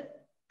with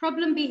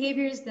problem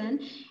behaviors then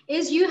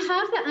is you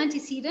have the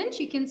antecedent.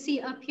 You can see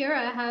up here,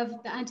 I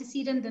have the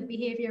antecedent, the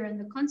behavior, and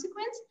the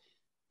consequence.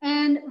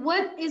 And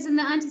what is in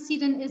the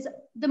antecedent is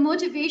the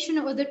motivation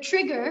or the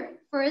trigger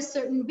for a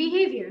certain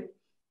behavior.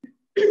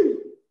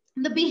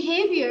 The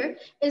behavior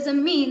is a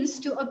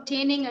means to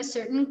obtaining a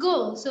certain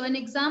goal. So an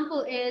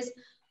example is,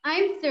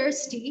 I'm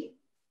thirsty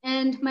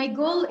and my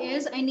goal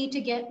is I need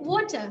to get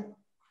water.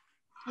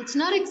 It's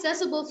not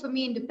accessible for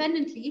me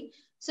independently,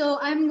 so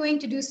I'm going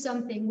to do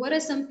something. What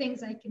are some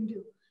things I can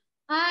do?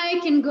 I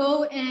can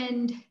go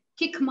and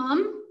kick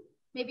mom.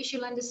 Maybe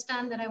she'll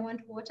understand that I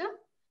want water.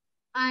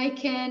 I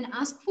can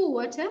ask for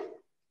water.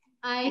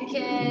 I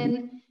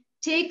can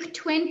take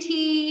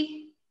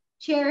 20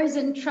 chairs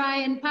and try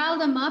and pile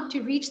them up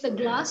to reach the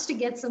glass to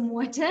get some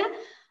water.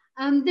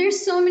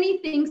 There's so many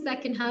things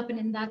that can happen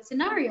in that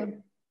scenario.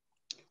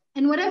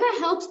 And whatever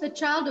helps the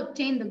child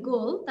obtain the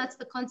goal, that's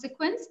the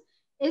consequence,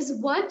 is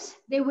what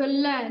they will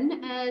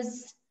learn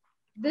as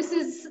this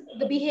is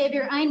the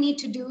behavior I need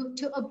to do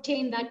to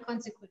obtain that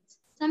consequence.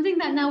 Something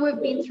that now we've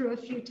been through a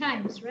few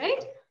times,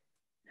 right?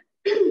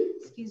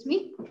 Excuse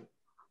me.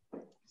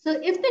 So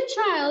if the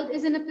child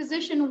is in a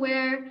position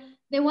where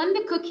they want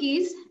the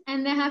cookies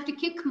and they have to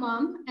kick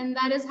mom, and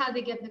that is how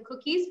they get the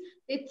cookies,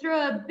 they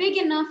throw a big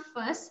enough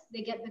fuss,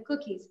 they get the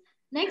cookies.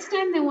 Next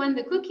time they want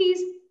the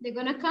cookies, they're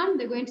gonna come,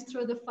 they're going to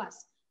throw the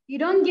fuss. You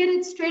don't get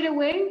it straight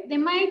away, they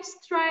might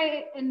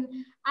try and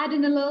add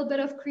in a little bit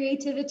of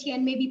creativity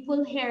and maybe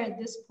pull hair at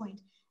this point.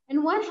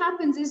 And what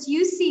happens is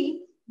you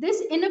see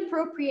this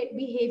inappropriate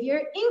behavior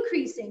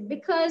increasing,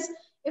 because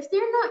if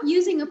they're not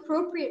using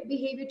appropriate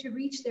behavior to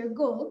reach their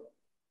goal,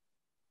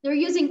 they're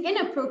using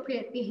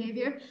inappropriate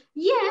behavior,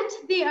 yet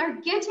they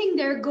are getting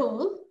their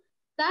goal.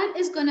 That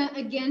is gonna,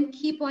 again,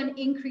 keep on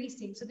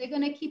increasing. So they're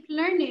gonna keep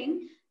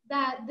learning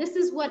that this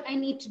is what I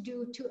need to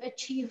do to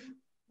achieve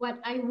what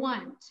I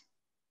want.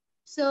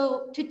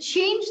 So to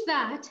change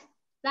that,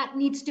 that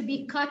needs to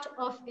be cut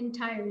off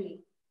entirely.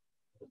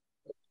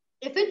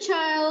 If a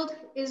child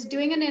is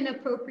doing an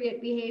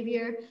inappropriate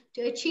behavior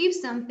to achieve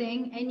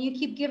something and you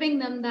keep giving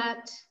them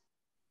that,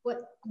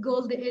 what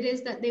goal it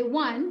is that they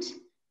want,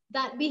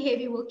 that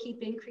behavior will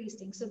keep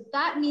increasing. So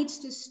that needs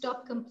to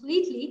stop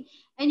completely,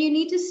 and you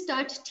need to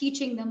start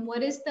teaching them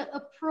what is the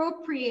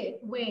appropriate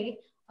way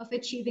of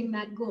achieving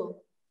that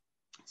goal.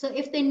 So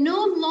if they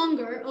no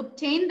longer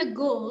obtain the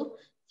goal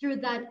through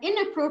that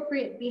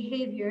inappropriate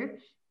behavior,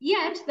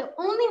 Yet the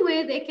only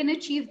way they can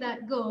achieve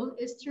that goal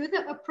is through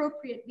the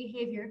appropriate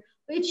behavior,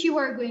 which you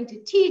are going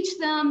to teach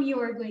them, you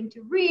are going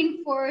to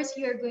reinforce,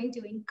 you are going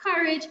to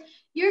encourage,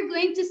 you're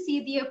going to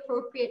see the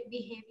appropriate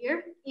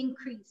behavior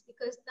increase,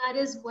 because that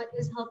is what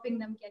is helping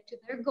them get to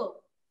their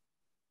goal.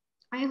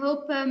 I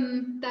hope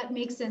that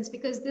makes sense,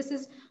 because this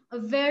is a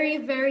very,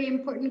 very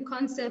important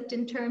concept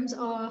in terms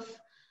of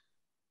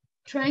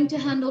trying to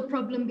handle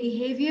problem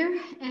behavior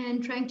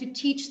and trying to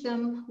teach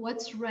them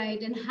what's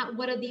right and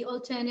what are the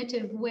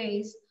alternative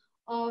ways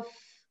of,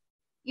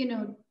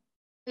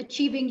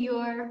 achieving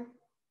your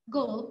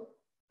goal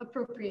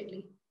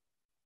appropriately.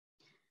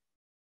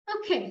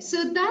 Okay,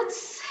 so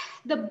that's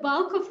the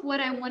bulk of what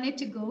I wanted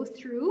to go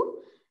through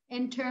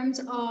in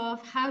terms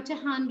of how to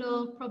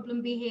handle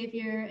problem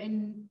behavior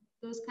and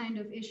those kind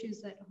of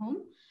issues at home.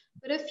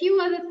 But a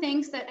few other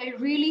things that I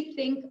really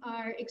think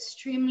are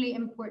extremely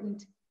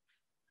important.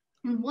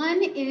 And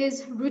one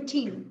is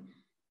routine.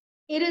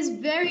 It is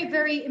very,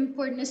 very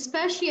important,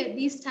 especially at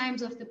these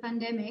times of the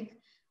pandemic,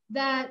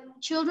 that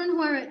children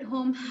who are at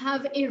home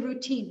have a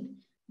routine.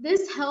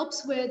 This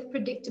helps with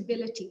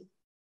predictability.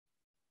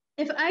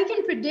 If I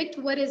can predict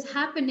what is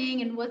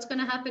happening and what's going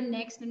to happen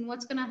next and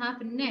what's going to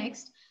happen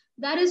next,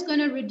 that is going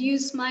to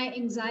reduce my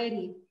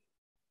anxiety.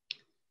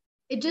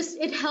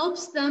 It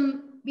helps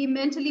them be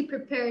mentally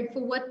prepared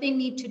for what they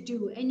need to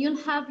do, and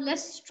you'll have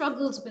less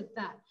struggles with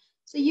that.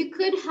 So you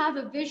could have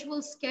a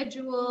visual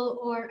schedule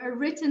or a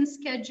written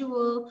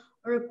schedule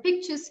or a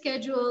picture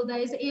schedule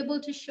that is able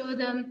to show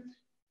them,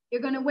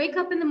 you're going to wake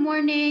up in the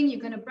morning,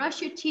 you're going to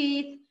brush your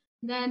teeth,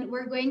 then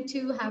we're going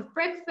to have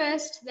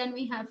breakfast, then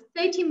we have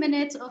 30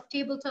 minutes of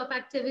tabletop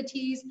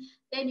activities,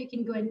 then you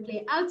can go and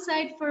play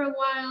outside for a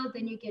while,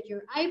 then you get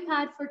your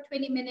iPad for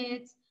 20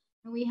 minutes,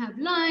 and we have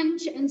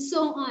lunch, and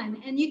so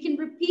on. And you can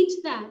repeat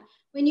that.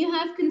 When you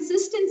have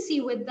consistency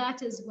with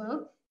that as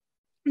well,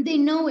 they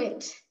know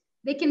it.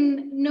 They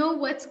can know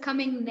what's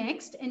coming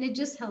next, and it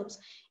just helps.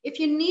 If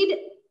you need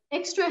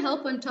extra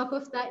help on top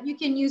of that, you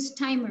can use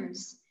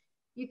timers.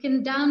 You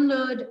can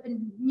download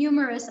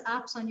numerous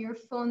apps on your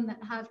phone that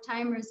have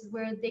timers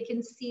where they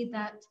can see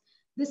that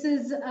this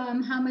is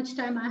how much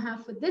time I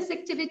have for this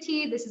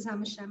activity, this is how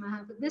much time I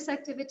have for this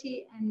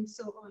activity, and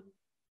so on.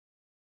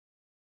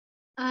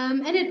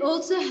 And it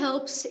also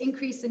helps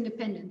increase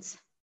independence.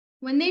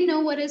 When they know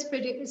what is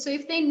predicted, so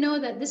if they know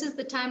that this is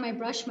the time I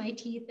brush my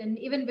teeth, and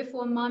even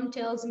before mom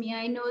tells me,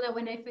 I know that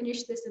when I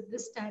finish this at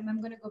this time,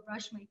 I'm going to go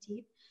brush my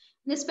teeth.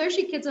 And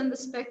especially kids on the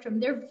spectrum,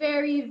 they're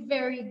very,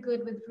 very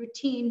good with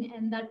routine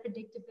and that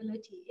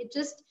predictability. It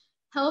just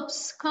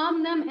helps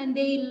calm them, and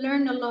they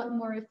learn a lot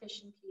more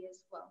efficiently as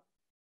well.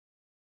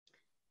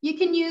 You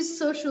can use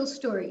social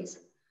stories,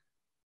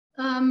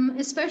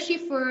 especially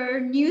for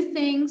new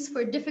things,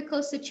 for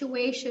difficult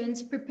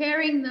situations,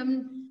 preparing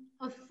them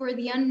for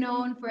the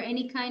unknown, for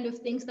any kind of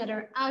things that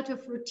are out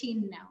of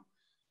routine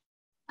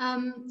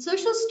now.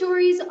 Social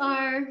stories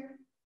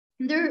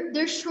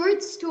they're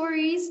short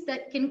stories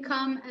that can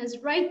come as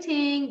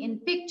writing, in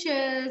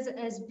pictures,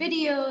 as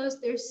videos.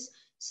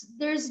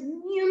 There's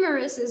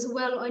numerous as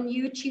well on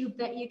YouTube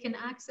that you can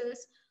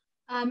access.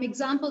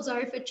 Examples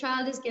are if a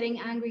child is getting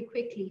angry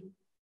quickly.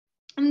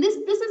 And this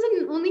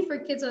isn't only for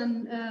kids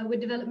with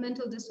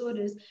developmental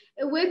disorders.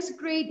 It works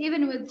great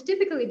even with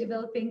typically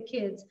developing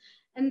kids.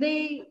 And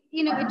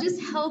it just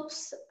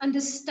helps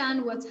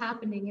understand what's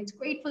happening. It's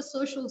great for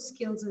social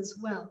skills as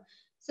well.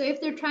 So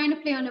if they're trying to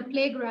play on a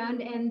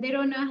playground and they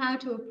don't know how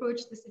to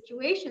approach the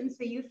situation,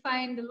 so you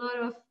find a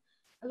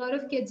lot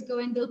of kids go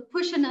and they'll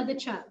push another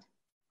child.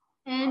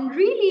 And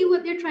really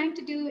what they're trying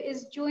to do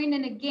is join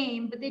in a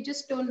game, but they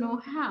just don't know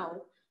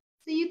how.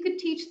 So you could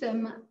teach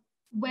them,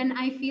 when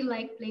I feel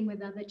like playing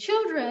with other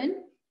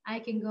children, I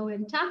can go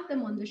and tap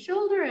them on the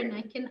shoulder and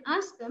I can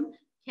ask them,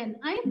 can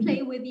I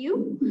play with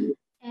you?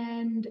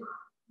 And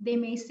they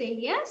may say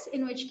yes,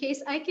 in which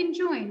case I can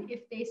join.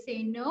 If they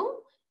say no,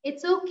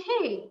 it's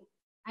okay.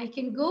 I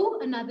can go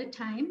another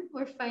time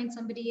or find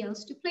somebody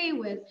else to play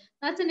with.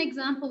 That's an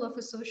example of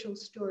a social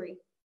story.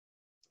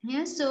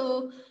 Yeah,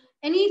 so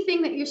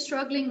anything that you're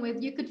struggling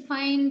with, you could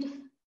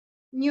find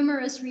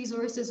numerous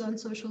resources on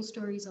social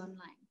stories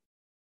online.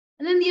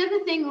 And then the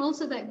other thing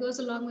also that goes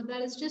along with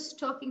that is just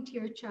talking to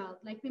your child.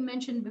 Like we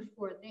mentioned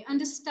before, they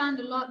understand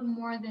a lot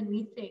more than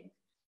we think.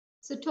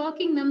 So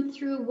talking them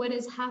through what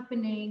is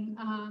happening,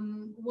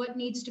 what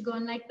needs to go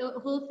on, like the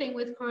whole thing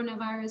with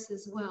coronavirus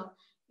as well.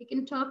 You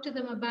can talk to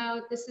them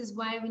about, this is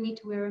why we need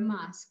to wear a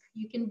mask.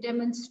 You can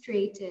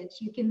demonstrate it.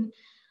 You can,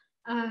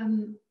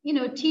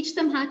 teach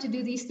them how to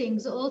do these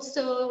things.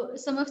 Also,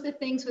 some of the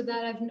things with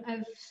that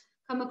I've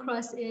come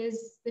across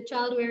is the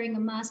child wearing a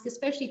mask,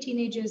 especially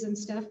teenagers and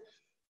stuff.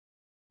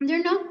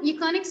 You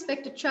can't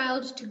expect a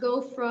child to go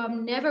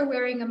from never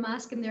wearing a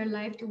mask in their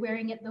life to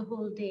wearing it the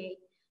whole day.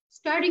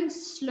 Starting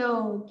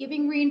slow,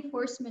 giving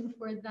reinforcement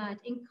for that,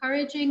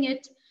 encouraging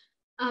it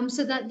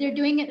so that they're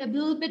doing it a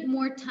little bit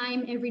more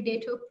time every day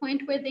to a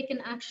point where they can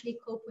actually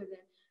cope with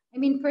it. I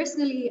mean,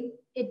 personally,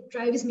 it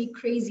drives me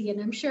crazy, and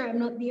I'm sure I'm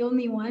not the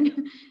only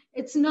one.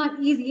 It's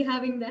not easy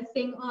having that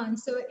thing on.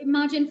 So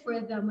imagine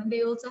for them when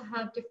they also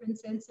have different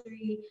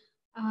sensory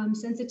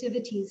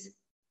sensitivities.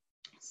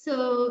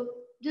 So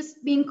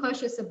just being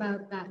cautious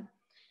about that.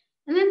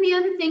 And then the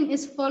other thing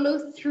is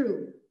follow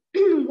through.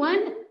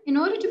 One, in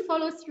order to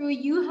follow through,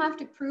 you have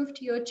to prove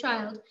to your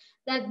child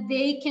that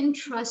they can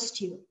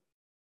trust you.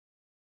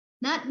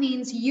 That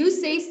means you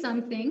say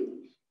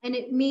something, and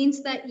it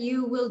means that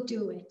you will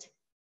do it.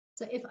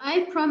 So if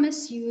I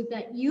promise you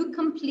that you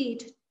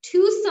complete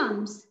 2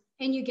 sums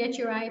and you get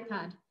your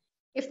iPad,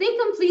 if they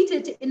complete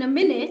it in a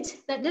minute,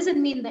 that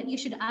doesn't mean that you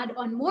should add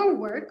on more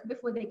work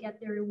before they get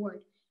their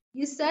reward.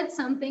 You said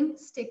something,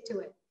 stick to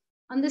it.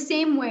 On the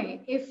same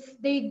way, if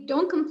they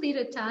don't complete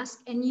a task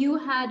and you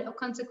had a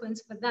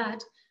consequence for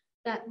that,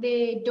 that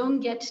they don't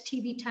get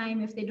TV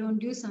time if they don't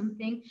do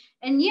something,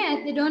 and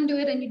yet they don't do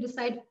it and you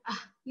decide,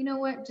 you know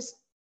what, just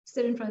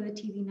sit in front of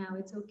the TV now,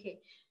 it's okay.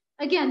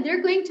 Again,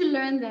 they're going to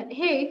learn that,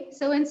 hey,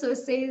 so-and-so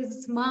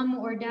says mom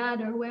or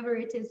dad or whoever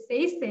it is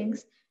says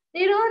things.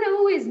 They don't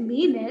always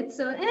mean it,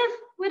 so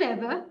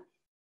whatever.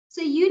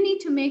 So you need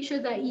to make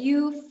sure that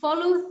you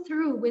follow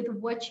through with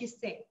what you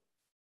say.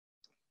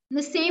 In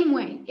the same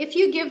way, if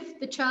you give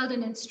the child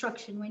an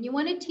instruction, when you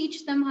want to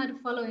teach them how to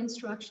follow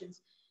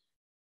instructions,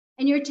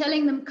 and you're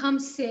telling them, come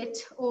sit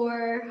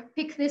or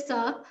pick this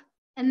up,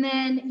 and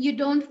then you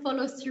don't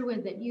follow through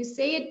with it. You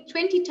say it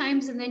 20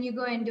 times and then you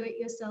go and do it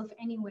yourself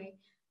anyway.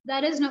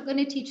 That is not going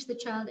to teach the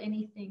child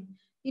anything.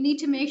 You need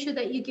to make sure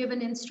that you give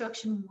an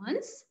instruction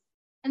once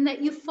and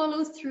that you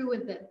follow through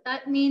with it.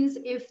 That means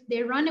if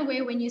they run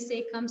away when you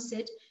say, come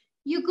sit,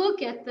 you go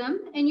get them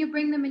and you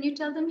bring them and you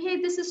tell them,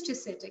 hey, this is to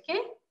sit, okay?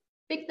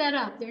 Pick that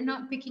up. They're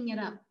not picking it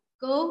up.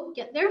 Go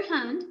get their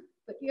hand,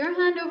 put your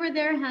hand over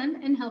their hand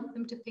and help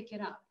them to pick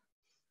it up.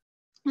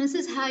 This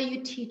is how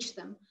you teach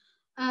them.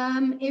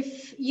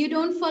 If you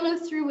don't follow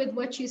through with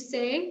what you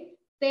say,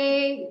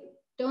 they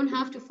don't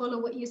have to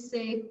follow what you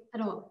say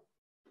at all.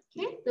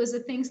 Okay, those are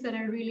things that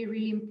are really,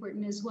 really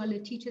important as well.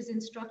 It teaches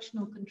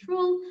instructional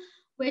control,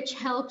 which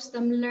helps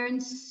them learn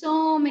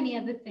so many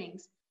other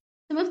things.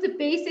 Some of the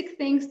basic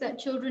things that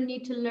children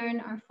need to learn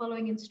are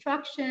following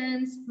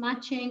instructions,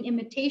 matching,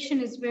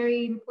 imitation is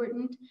very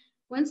important.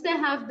 Once they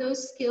have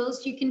those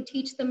skills, you can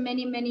teach them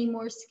many, many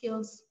more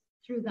skills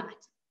through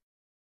that.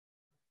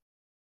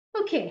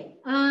 Okay,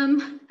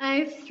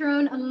 I've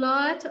thrown a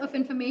lot of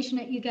information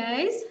at you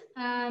guys.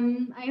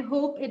 I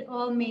hope it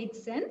all made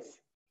sense.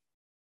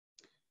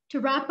 To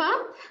wrap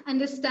up,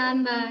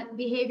 understand that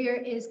behavior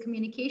is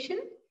communication.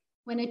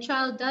 When a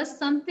child does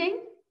something,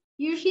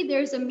 usually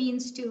there's a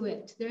means to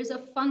it. There's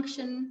a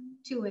function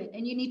to it,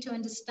 and you need to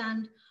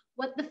understand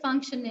what the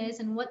function is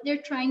and what they're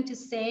trying to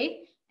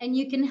say, and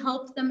you can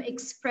help them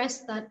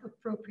express that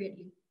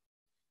appropriately.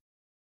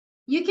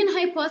 You can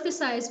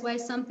hypothesize why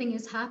something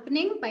is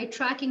happening by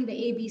tracking the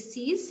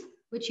ABCs,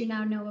 which you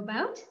now know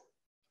about.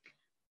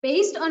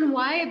 Based on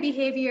why a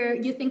behavior,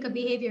 you think a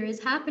behavior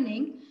is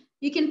happening,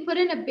 you can put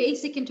in a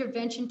basic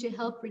intervention to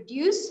help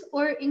reduce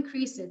or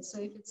increase it. So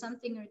if it's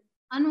something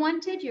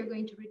unwanted, you're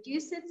going to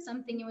reduce it.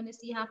 Something you want to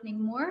see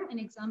happening more, an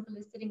example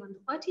is sitting on the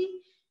potty,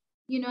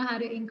 you know how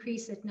to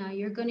increase it now.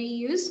 You're going to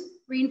use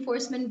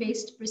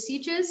reinforcement-based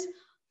procedures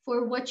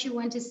for what you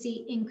want to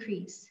see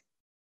increase.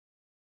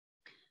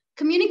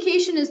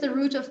 Communication is the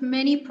root of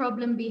many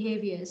problem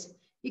behaviors.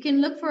 You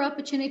can look for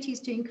opportunities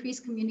to increase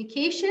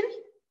communication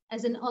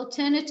as an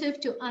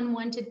alternative to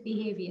unwanted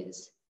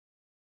behaviors.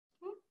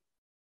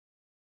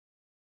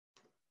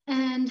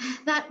 And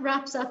that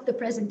wraps up the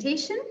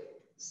presentation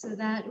so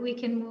that we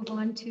can move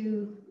on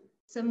to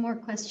some more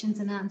questions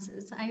and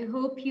answers. I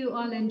hope you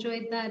all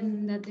enjoyed that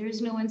and that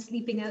there's no one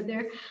sleeping out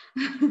there.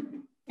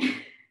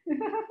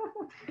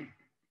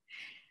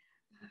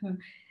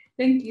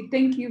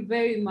 Thank you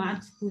very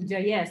much,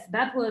 Pooja. Yes,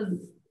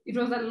 it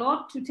was a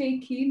lot to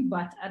take in,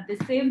 but at the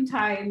same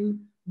time,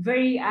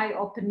 very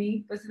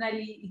eye-opening.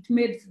 Personally, it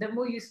made, the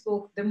more you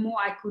spoke, the more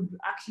I could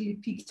actually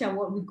picture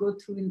what we go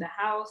through in the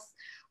house,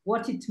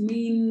 what it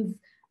means,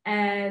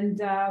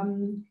 and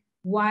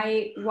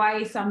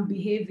why some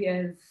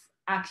behaviors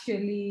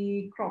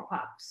actually crop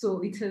up.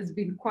 So it has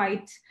been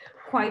quite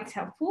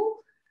helpful.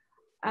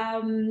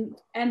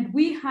 And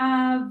we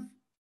have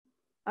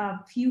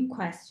a few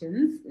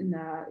questions in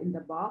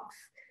the box.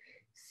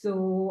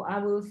 So I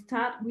will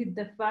start with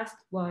the first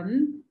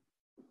one,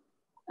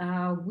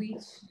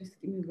 which, just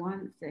give me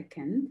 1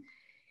 second.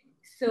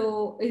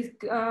 So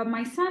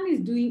my son is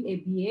doing a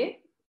BA,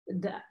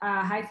 the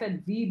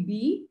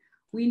 -VB.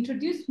 We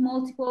introduced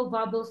multiple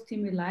verbal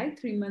stimuli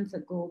 3 months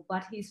ago,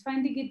 but he's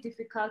finding it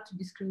difficult to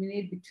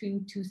discriminate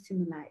between 2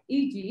 stimuli.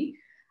 E.g.,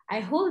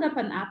 I hold up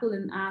an apple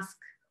and ask,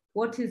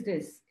 what is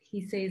this?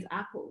 He says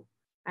apple.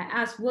 I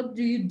ask, what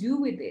do you do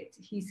with it?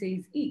 He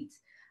says eat.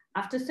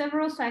 After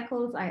several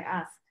cycles, I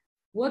ask,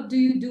 what do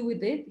you do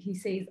with it? He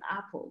says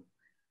apple.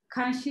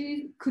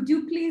 Could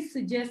you please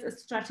suggest a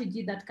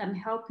strategy that can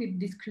help you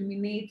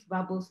discriminate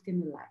verbal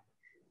stimuli?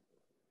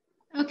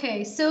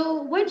 Okay,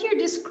 so what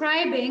you're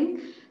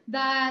describing,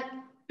 that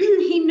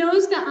he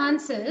knows the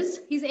answers.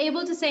 He's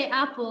able to say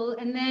apple,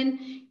 and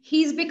then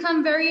he's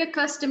become very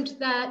accustomed to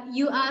that.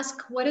 You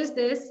ask, what is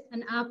this?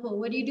 An apple.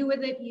 What do you do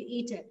with it? You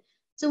eat it.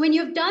 So when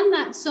you've done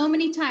that so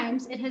many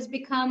times, it has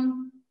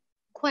become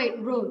quite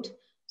rote.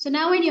 So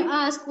now when you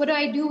ask, what do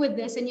I do with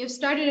this? And you've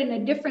started in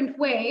a different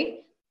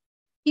way,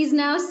 he's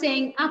now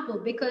saying apple,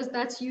 because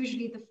that's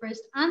usually the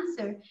first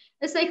answer.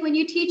 It's like when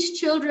you teach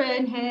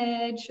children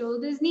head,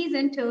 shoulders, knees,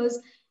 and toes,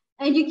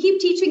 and you keep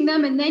teaching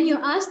them, and then you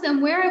ask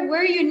them, where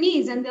are your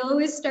knees? And they'll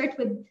always start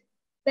with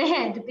the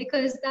head,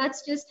 because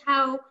that's just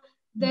how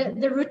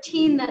the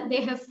routine that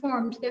they have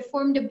formed. They've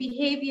formed a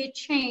behavior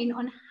chain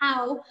on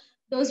how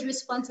those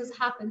responses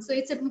happen. So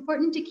it's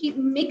important to keep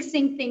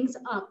mixing things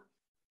up.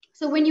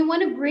 So when you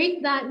want to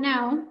break that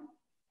now,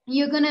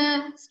 you're going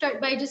to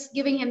start by just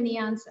giving him the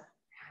answer.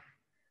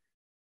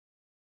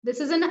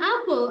 This is an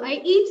apple.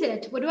 I eat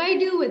it. What do I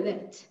do with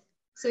it?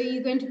 So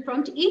you're going to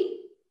prompt E.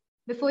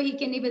 Before he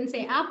can even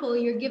say apple,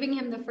 you're giving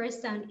him the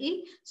first sound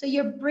E. So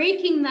you're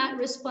breaking that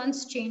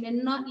response chain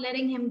and not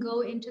letting him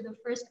go into the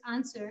first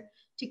answer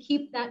to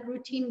keep that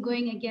routine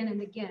going again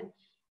and again.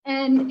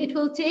 And it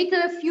will take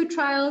a few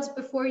trials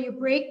before you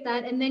break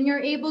that, and then you're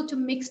able to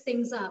mix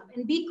things up.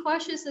 And be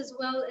cautious as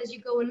well as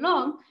you go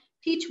along.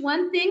 Teach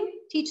one thing,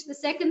 teach the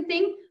second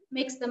thing,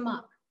 mix them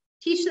up.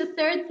 Teach the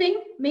third thing,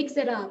 mix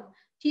it up.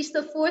 Teach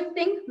the fourth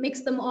thing,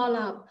 mix them all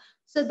up,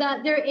 so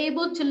that they're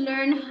able to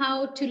learn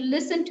how to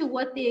listen to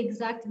what the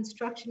exact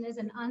instruction is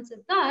and answer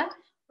that,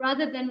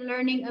 rather than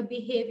learning a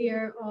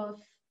behavior of,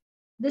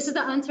 this is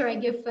the answer I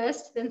give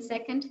first, then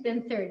second,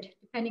 then third,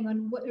 depending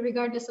on what,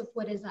 regardless of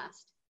what is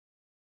asked.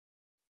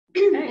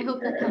 I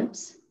hope that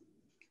helps.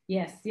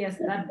 Yes,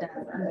 that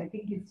does. And I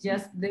think it's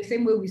just the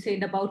same way we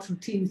said about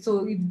routine.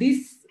 So if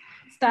this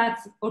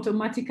starts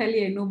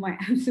automatically, I know my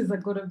answers are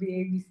going to be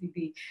A, B, C,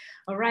 D.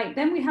 All right,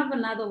 then we have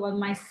another one.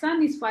 My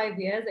son is 5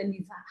 years and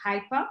he's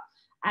hyper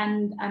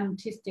and an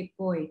autistic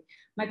boy.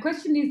 My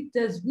question is,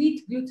 does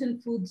wheat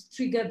gluten foods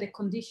trigger the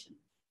condition?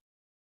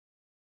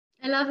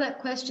 I love that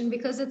question,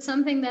 because it's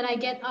something that I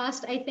get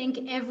asked, I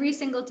think, every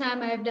single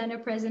time I've done a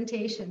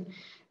presentation.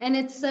 And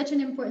it's such an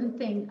important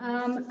thing.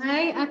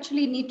 I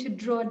actually need to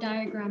draw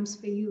diagrams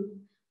for you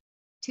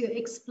to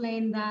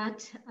explain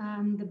that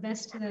the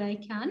best that I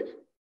can.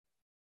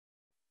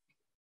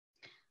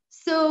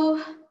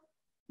 So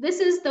this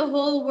is the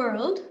whole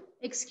world.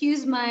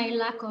 Excuse my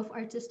lack of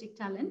artistic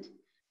talent.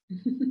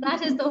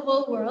 That is the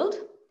whole world.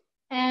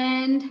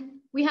 And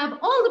we have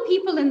all the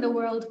people in the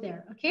world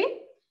there, okay?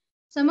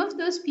 Some of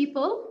those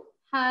people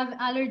have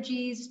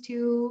allergies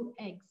to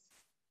eggs.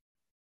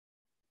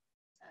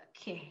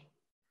 Okay.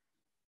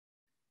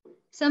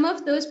 Some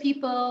of those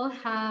people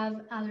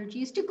have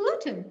allergies to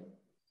gluten.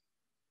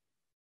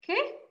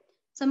 Okay.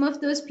 Some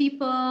of those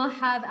people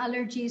have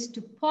allergies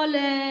to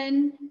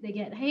pollen. They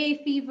get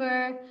hay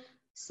fever.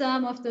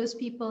 Some of those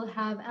people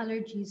have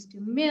allergies to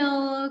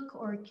milk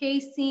or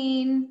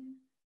casein.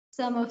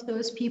 Some of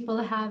those people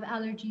have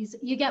allergies.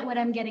 You get what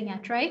I'm getting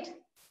at, right?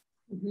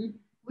 Mm-hmm.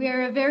 We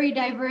are a very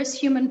diverse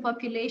human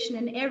population,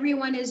 and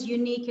everyone is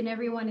unique and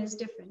everyone is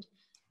different.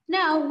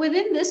 Now,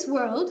 within this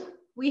world,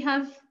 we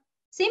have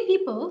same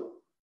people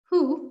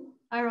who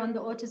are on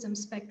the autism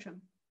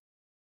spectrum,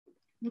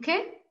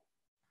 okay?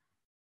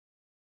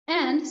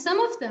 And some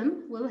of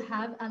them will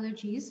have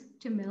allergies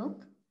to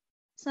milk,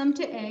 some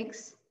to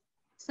eggs,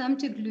 some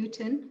to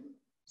gluten,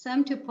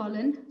 some to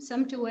pollen,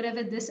 some to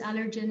whatever this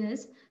allergen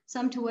is,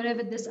 some to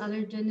whatever this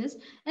allergen is,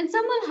 and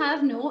some will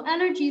have no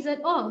allergies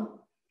at all.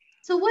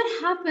 So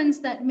what happens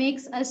that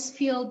makes us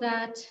feel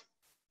that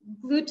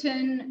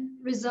gluten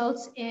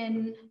results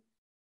in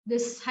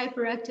this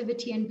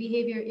hyperactivity and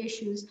behavior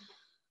issues?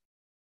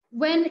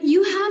 When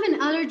you have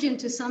an allergen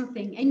to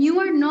something and you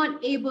are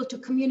not able to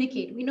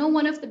communicate, we know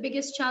one of the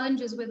biggest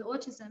challenges with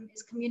autism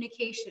is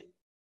communication.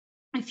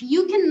 If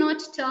you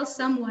cannot tell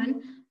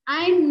someone,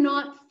 I'm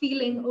not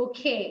feeling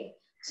okay.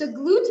 So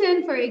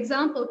gluten, for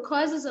example,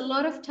 causes a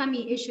lot of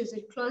tummy issues.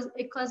 It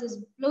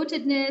causes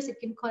bloatedness, it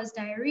can cause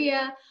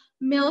diarrhea.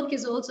 Milk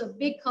is also a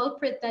big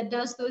culprit that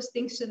does those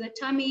things to the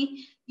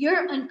tummy.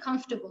 You're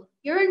uncomfortable.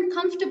 You're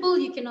uncomfortable,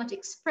 you cannot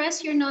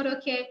express you're not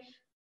okay.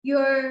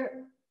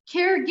 Your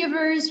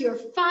caregivers, your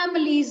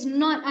families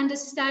not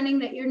understanding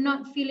that you're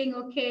not feeling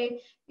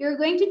okay. You're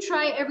going to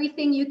try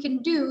everything you can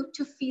do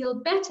to feel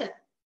better.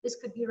 This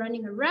could be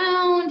running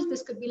around,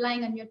 this could be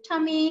lying on your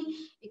tummy.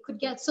 It could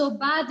get so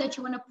bad that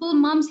you want to pull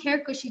mom's hair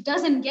because she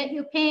doesn't get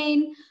your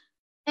pain.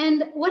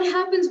 And what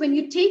happens when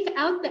you take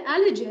out the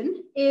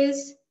allergen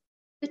is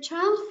the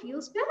child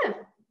feels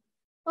better.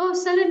 Oh,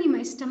 suddenly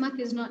my stomach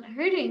is not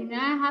hurting.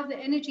 Now I have the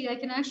energy. I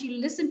can actually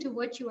listen to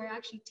what you are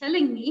actually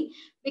telling me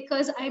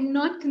because I'm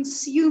not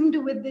consumed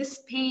with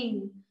this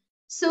pain.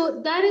 So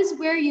that is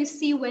where you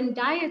see when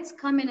diets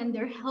come in and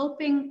they're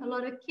helping a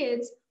lot of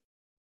kids,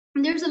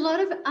 there's a lot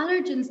of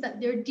allergens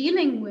that they're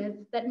dealing with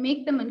that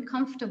make them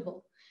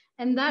uncomfortable.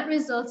 And that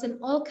results in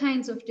all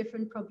kinds of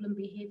different problem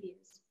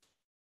behaviors.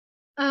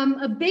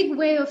 A big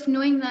way of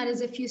knowing that is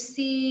if you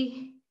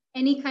see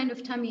any kind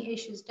of tummy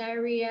issues,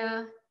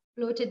 diarrhea,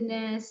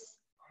 bloatedness,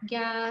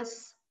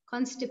 gas,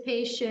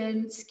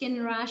 constipation,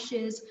 skin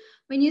rashes.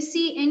 When you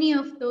see any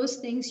of those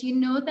things, you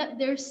know that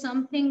there's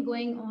something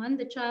going on.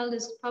 The child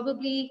is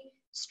probably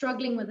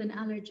struggling with an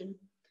allergen.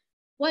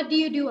 What do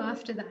you do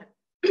after that?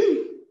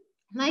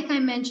 Like I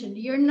mentioned,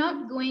 you're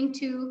not going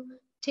to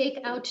take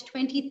out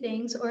 20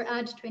 things or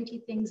add 20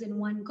 things in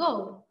one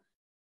go.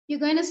 You're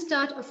going to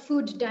start a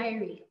food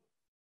diary.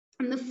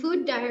 In the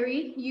food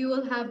diary, you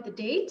will have the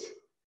date,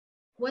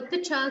 what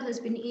the child has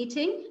been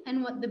eating,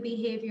 and what the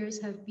behaviors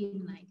have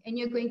been like. And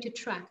you're going to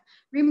track.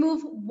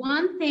 Remove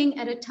one thing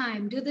at a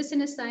time. Do this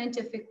in a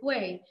scientific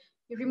way.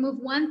 You remove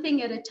one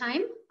thing at a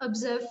time,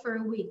 observe for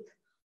a week.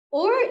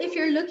 Or if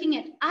you're looking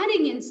at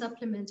adding in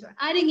supplements or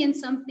adding in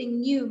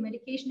something new,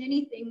 medication,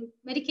 anything,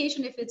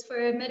 medication, if it's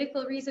for a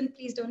medical reason,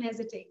 please don't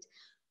hesitate.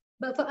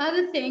 But for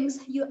other things,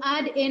 you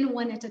add in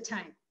one at a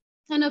time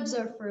and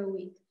observe for a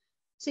week.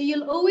 So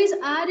you'll always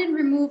add and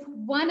remove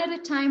one at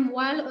a time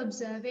while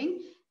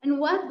observing. And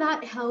what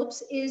that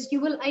helps is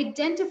you will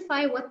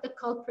identify what the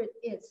culprit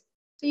is.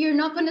 So you're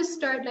not going to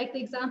start like the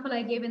example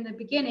I gave in the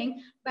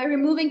beginning by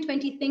removing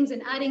 20 things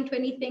and adding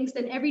 20 things.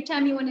 Then every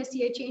time you want to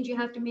see a change, you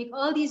have to make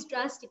all these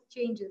drastic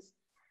changes,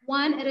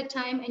 one at a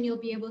time, and you'll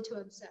be able to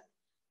observe.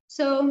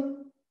 So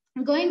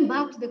going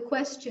back to the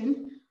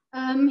question,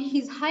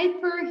 he's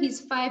hyper,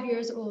 he's 5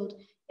 years old.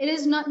 It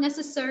is not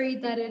necessary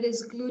that it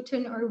is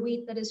gluten or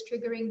wheat that is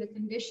triggering the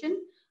condition.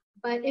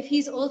 But if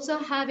he's also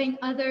having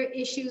other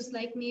issues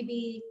like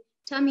maybe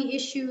tummy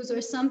issues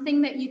or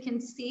something that you can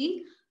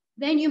see,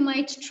 then you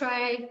might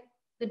try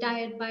the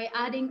diet by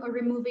adding or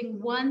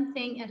removing one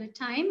thing at a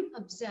time,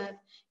 observe.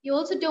 You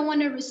also don't want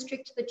to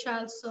restrict the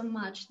child so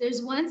much.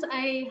 There's once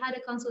I had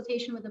a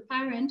consultation with a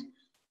parent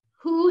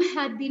who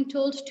had been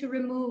told to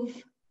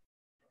remove,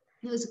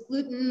 there was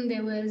gluten,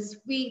 there was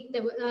wheat,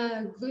 there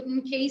was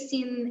gluten,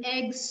 casein,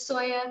 eggs,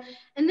 soya,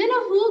 and then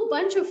a whole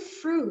bunch of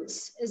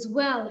fruits as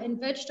well and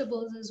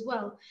vegetables as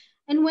well.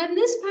 And when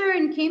this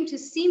parent came to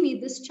see me,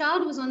 this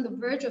child was on the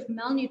verge of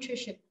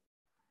malnutrition.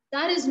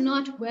 That is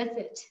not worth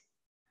it.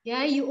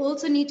 Yeah, you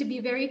also need to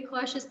be very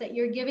cautious that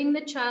you're giving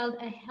the child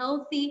a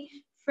healthy,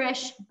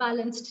 fresh,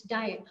 balanced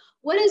diet.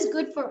 What is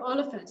good for all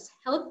of us?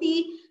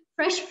 Healthy,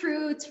 fresh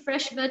fruits,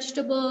 fresh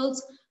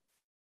vegetables,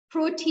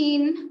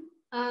 protein,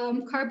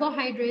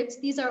 carbohydrates,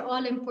 these are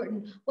all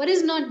important. What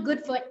is not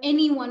good for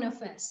any one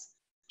of us?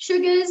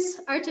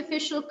 Sugars,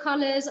 artificial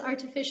colors,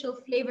 artificial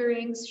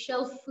flavorings,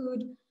 shelf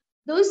food,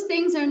 those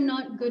things are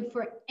not good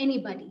for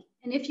anybody.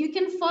 And if you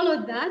can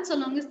follow that, so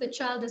long as the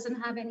child doesn't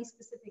have any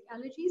specific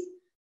allergies,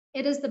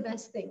 it is the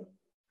best thing.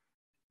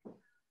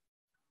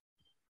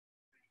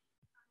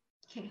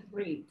 Okay.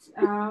 Great.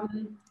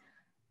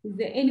 Is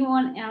there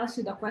anyone else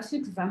with a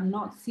question? Because I'm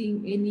not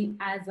seeing any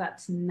as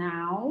at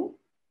now.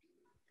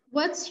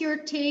 What's your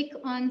take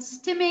on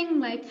stimming,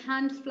 like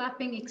hand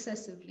flapping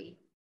excessively?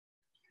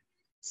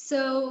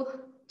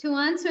 So to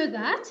answer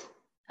that,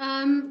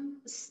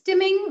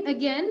 stimming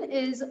again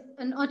is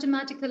an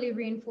automatically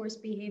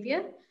reinforced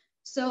behavior.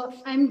 So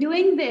I'm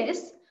doing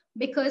this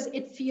because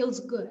it feels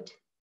good.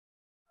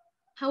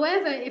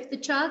 However, if the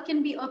child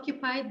can be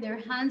occupied, their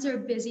hands are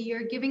busy,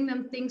 you're giving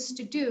them things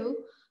to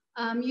do,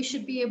 you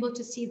should be able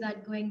to see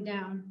that going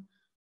down.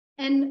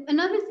 And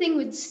another thing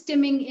with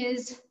stimming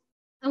is,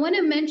 I want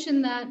to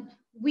mention that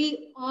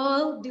we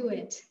all do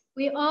it.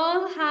 We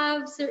all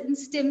have certain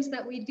stims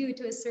that we do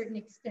to a certain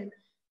extent.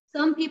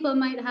 Some people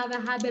might have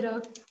a habit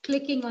of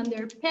clicking on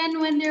their pen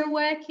when they're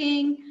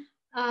working.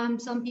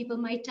 Some people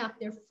might tap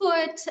their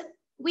foot.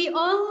 We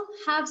all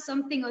have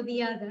something or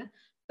the other,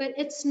 but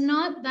it's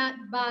not that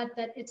bad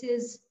that it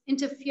is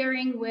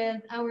interfering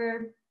with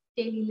our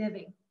daily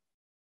living.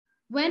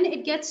 When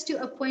it gets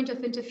to a point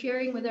of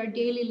interfering with our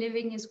daily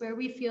living is where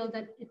we feel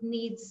that it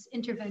needs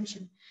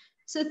intervention.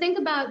 So think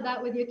about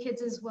that with your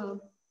kids as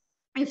well.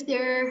 If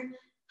they're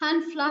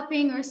hand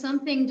flapping or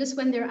something just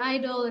when they're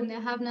idle and they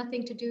have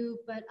nothing to do,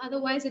 but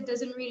otherwise it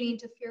doesn't really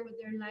interfere with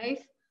their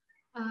life,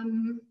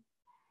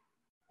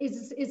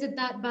 is it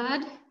that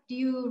bad? Do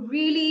you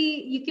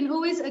really, you can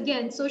always,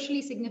 again,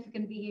 socially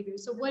significant behavior.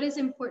 So what is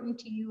important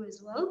to you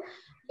as well?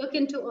 Look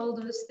into all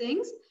those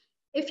things.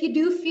 If you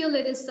do feel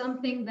it is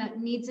something that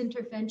needs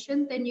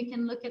intervention, then you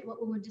can look at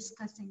what we were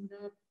discussing,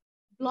 the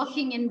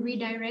blocking and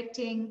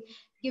redirecting,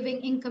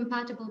 giving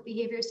incompatible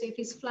behavior. So if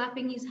he's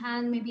flapping his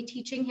hand, maybe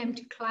teaching him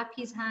to clap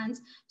his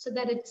hands so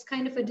that it's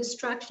kind of a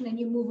distraction and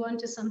you move on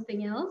to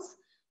something else.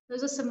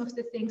 Those are some of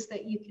the things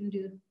that you can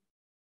do.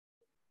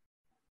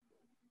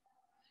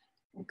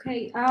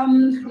 Okay, I'll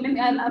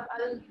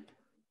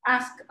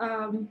ask,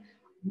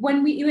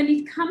 when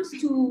it comes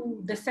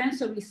to the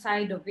sensory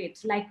side of it,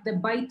 like the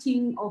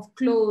biting of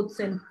clothes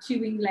and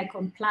chewing like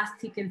on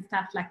plastic and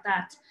stuff like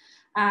that,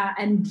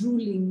 and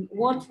drooling,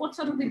 what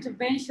sort of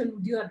intervention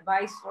would you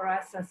advise for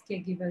us as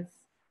caregivers?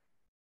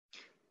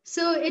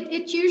 So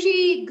it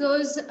usually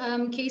goes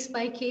case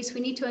by case.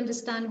 We need to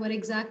understand what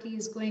exactly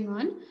is going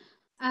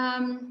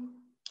on.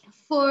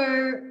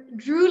 For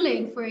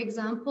drooling, for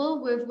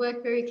example, we've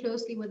worked very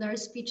closely with our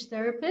speech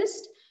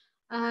therapist,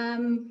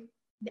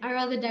 our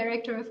other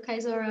director of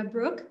Kaisara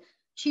Brook.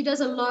 she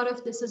does a lot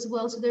of this as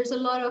well. So there's a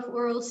lot of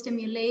oral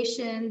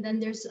stimulation, then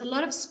there's a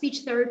lot of speech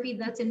therapy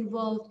that's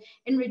involved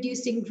in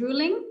reducing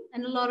drooling,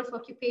 and a lot of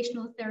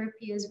occupational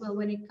therapy as well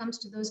when it comes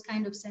to those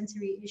kind of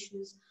sensory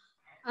issues.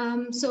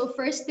 So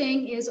first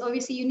thing is,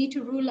 obviously you need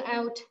to rule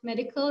out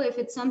medical. If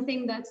it's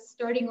something that's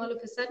starting all of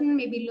a sudden,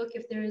 maybe look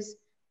if there's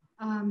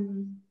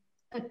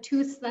a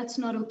tooth that's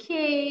not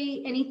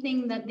okay,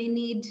 anything that they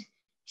need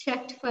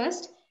checked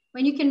first.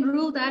 When you can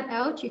rule that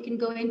out, you can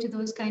go into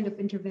those kind of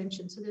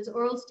interventions. So there's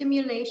oral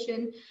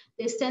stimulation,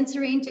 there's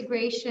sensory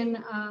integration,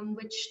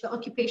 which the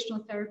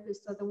occupational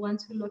therapists are the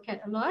ones who look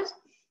at a lot.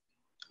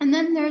 And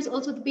then there's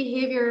also the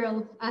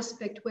behavioral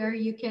aspect where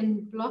you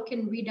can block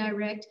and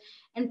redirect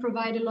and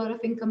provide a lot of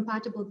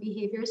incompatible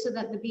behavior so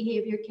that the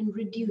behavior can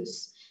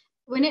reduce.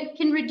 When it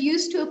can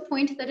reduce to a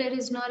point that it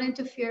is not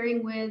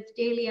interfering with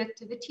daily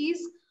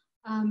activities,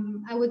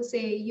 I would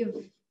say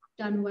you've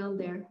done well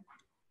there.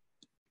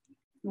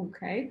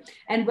 Okay.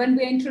 And when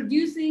we're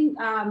introducing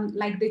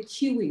like the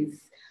chewies,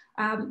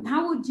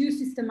 how would you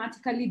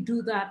systematically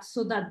do that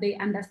so that they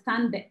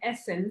understand the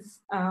essence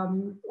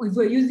if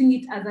we're using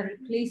it as a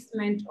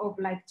replacement of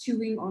like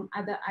chewing on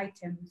other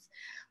items?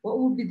 What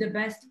would be the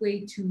best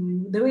way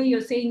to, the way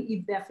you're saying,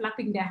 if they're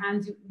flapping their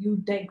hands, you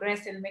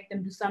digress and make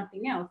them do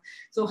something else.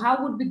 So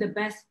how would be the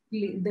best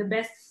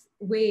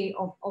way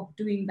of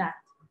doing that?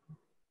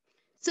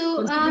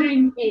 So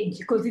considering age,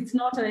 because it's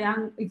not a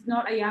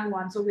young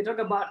one. So we talk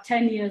about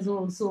 10 years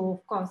old. So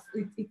of course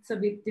it's a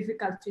bit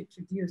difficult to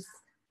introduce.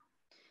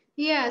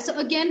 Yeah, so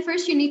again,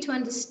 first you need to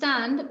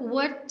understand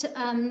what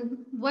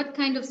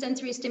kind of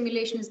sensory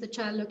stimulation is the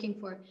child looking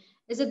for.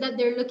 Is it that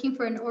they're looking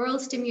for an oral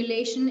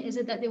stimulation? Is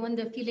it that they want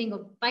the feeling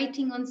of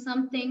biting on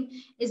something?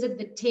 Is it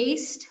the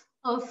taste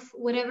of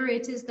whatever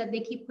it is that they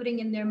keep putting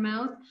in their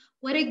mouth?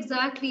 What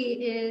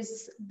exactly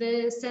is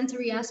the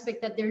sensory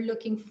aspect that they're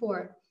looking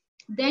for?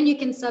 Then you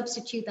can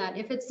substitute that.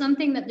 If it's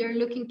something that they're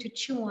looking to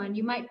chew on,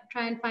 you might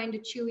try and find a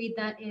chewy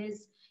that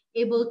is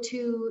able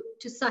to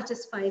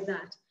satisfy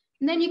that.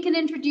 And then you can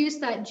introduce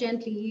that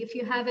gently. If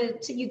you have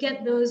it, you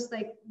get those,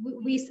 like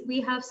we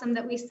have some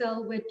that we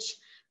sell which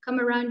come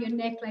around your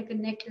neck like a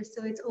necklace,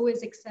 so it's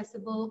always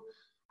accessible.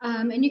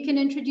 And you can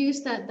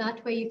introduce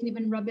that way. You can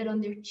even rub it on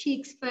their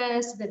cheeks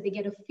first so that they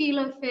get a feel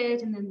of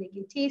it, and then they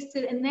can taste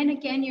it. And then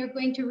again, you're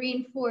going to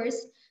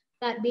reinforce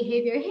that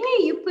behavior.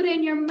 Hey, you put it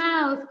in your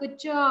mouth, good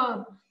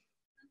job.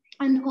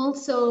 And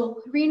also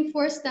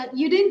reinforce that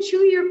you didn't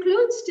chew your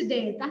clothes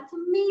today. That's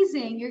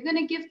amazing. You're going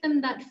to give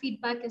them that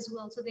feedback as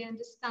well, so they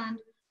understand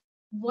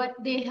what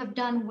they have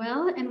done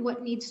well and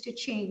what needs to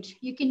change.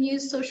 You can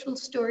use social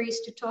stories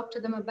to talk to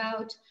them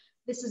about,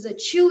 this is a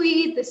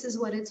chewy, this is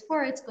what it's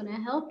for, it's going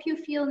to help you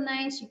feel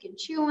nice, you can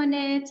chew on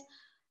it,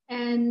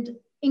 and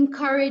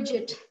encourage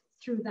it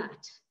through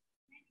that,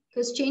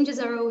 because changes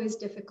are always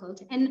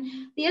difficult.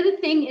 And the other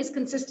thing is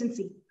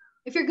consistency.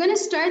 If you're going to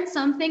start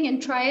something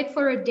and try it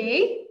for a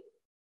day,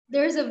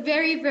 there's a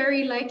very,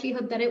 very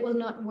likelihood that it will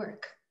not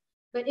work.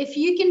 But if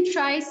you can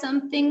try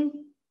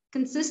something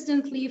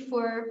consistently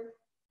for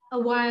a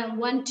while,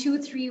 1, 2,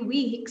 3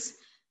 weeks,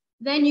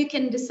 then you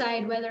can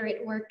decide whether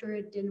it worked or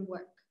it didn't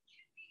work.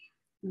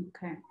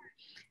 Okay.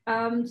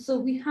 So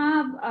we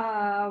have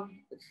a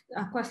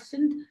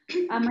question.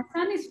 My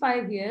son is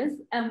 5 years,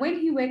 and when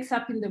he wakes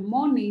up in the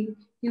morning,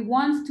 he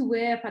wants to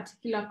wear a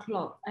particular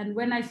cloth. And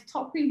when I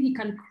stop him, he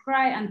can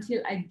cry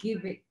until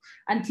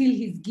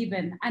he's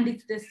given. And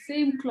it's the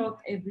same cloth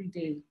every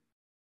day.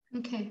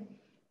 Okay.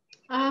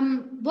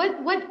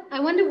 I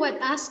wonder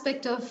what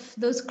aspect of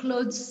those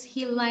clothes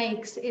he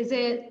likes. Is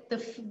it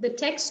the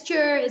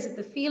texture? Is it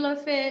the feel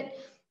of it?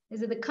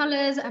 Is it the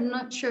colors? I'm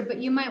not sure, but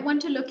you might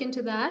want to look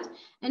into that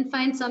and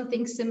find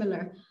something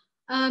similar.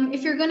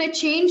 If you're going to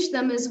change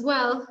them as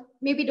well,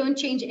 maybe don't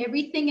change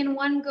everything in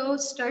one go.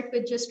 Start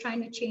with just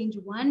trying to change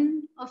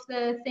one of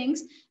the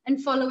things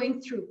and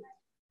following through.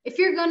 If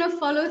you're going to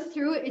follow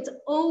through, it's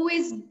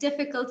always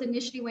difficult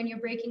initially when you're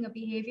breaking a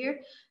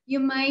behavior. You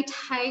might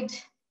hide,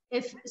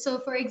 so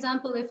for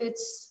example, if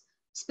it's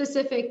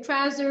specific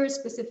trousers,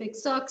 specific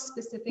socks,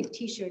 specific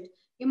t-shirt,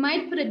 you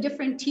might put a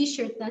different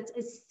t-shirt that's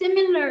as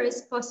similar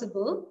as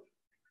possible,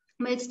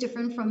 but it's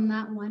different from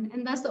that one.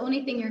 And that's the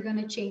only thing you're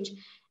going to change.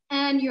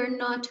 And you're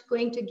not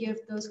going to give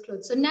those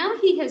clothes. So now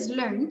he has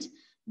learned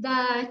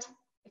that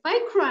if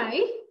I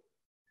cry,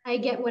 I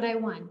get what I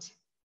want.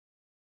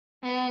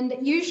 And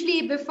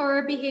usually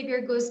before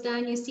behavior goes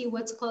down, you see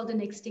what's called an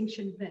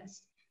extinction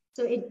vest.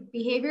 So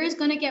behavior is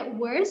going to get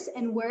worse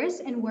and worse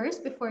and worse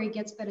before it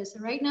gets better. So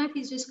right now, if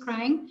he's just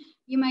crying,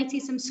 you might see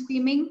some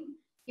screaming.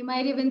 You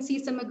might even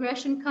see some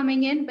aggression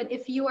coming in. But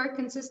if you are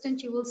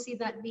consistent, you will see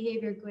that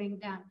behavior going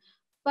down.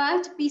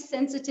 But be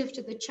sensitive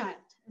to the child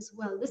as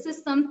well. This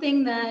is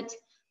something that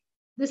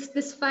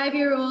this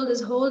 5-year-old is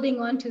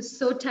holding on to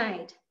so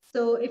tight.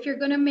 So if you're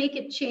going to make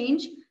it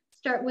change,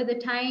 start with a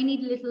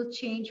tiny little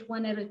change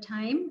one at a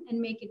time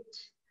and make it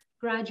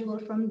gradual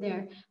from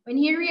there. When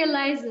he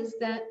realizes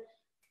that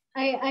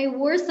I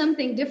wore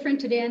something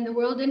different today and the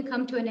world didn't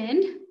come to an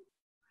end,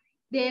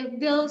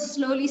 they'll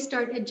slowly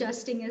start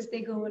adjusting as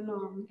they go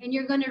along. And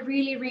you're going to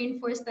really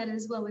reinforce that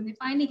as well. When they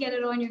finally get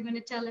it on, you're going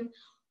to tell them,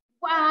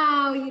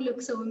 wow, you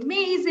look so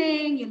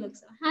amazing. You look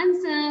so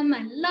handsome.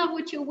 I love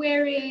what you're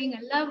wearing.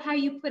 I love how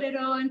you put it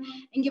on,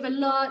 and give a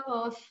lot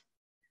of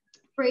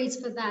praise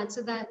for that,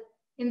 so that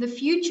in the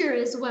future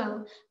as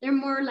well, they're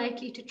more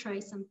likely to try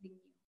something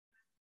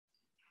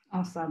new.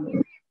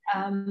 Awesome.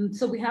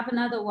 So we have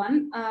another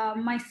one.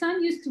 My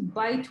son used to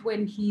bite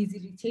when he is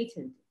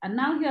irritated, and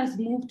now he has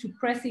moved to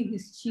pressing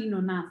his chin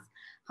on us.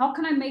 How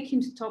can I make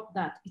him stop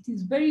that? It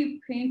is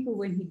very painful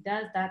when he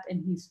does that,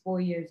 and he's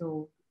 4 years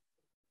old.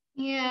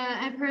 Yeah,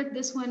 I've heard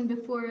this one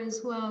before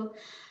as well.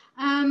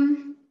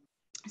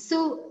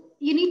 So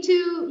you need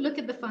to look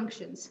at the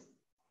functions.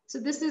 So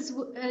this is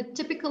a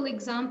typical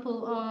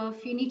example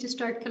of, you need to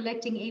start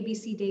collecting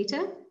ABC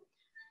data.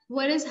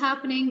 What is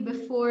happening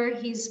before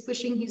he's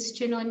pushing his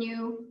chin on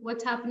you?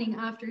 What's happening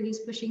after he's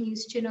pushing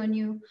his chin on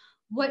you?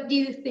 What do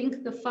you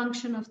think the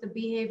function of the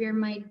behavior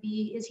might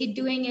be? Is he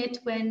doing it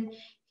when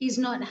he's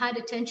not had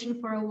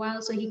attention for a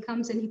while, so he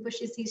comes and he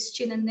pushes his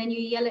chin and then you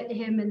yell at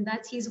him and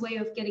that's his way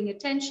of getting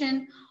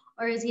attention?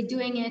 Or is he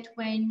doing it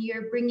when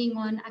you're bringing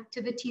on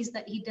activities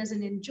that he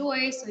doesn't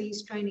enjoy, so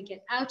he's trying to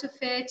get out of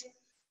it?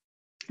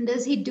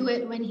 Does he do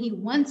it when he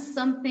wants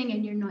something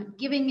and you're not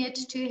giving it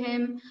to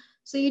him?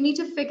 So you need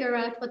to figure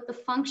out what the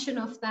function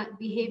of that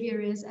behavior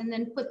is, and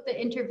then put the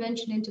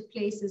intervention into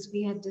place as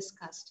we had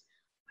discussed.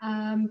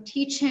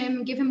 Teach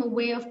him, give him a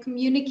way of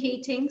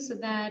communicating, so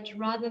that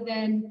rather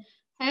than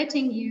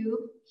hurting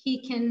you, he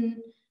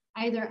can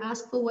either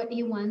ask for what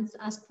he wants,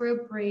 ask for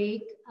a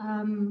break,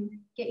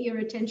 get your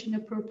attention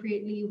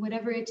appropriately,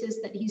 whatever it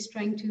is that he's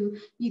trying to,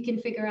 you can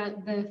figure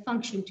out the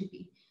function to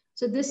be.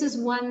 So this is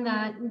one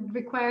that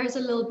requires a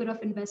little bit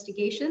of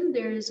investigation.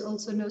 There is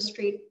also no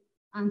straight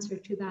answer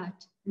to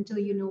that until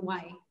you know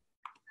why.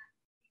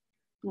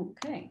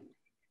 Okay.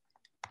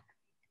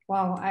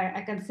 Wow,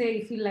 I can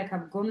say I feel like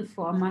I've gone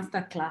for a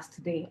master class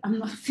today. I'm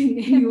not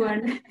seeing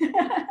anyone.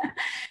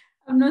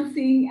 I'm not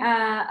seeing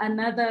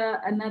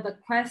another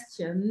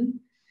question.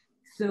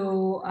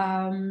 So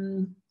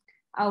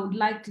I would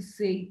like to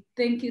say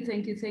thank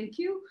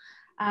you.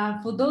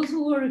 For those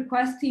who are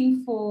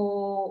requesting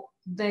for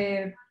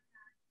the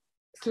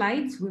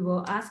slides, we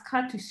will ask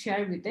her to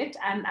share with it.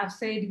 And I've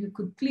said if you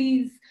could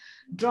please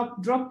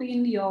drop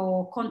in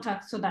your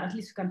contacts so that at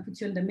least we can put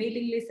you on the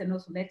mailing list and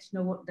also let you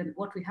know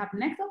what we have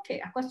next.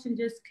 Okay, a question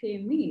just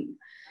came in.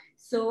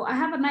 So I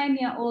have a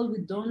 9-year-old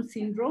with Down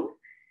syndrome.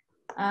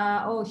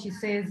 Oh, she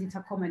says it's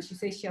a comment. She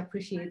says she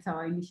appreciates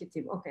our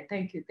initiative. Okay,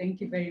 thank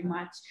you very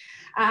much.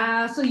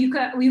 So you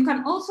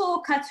can also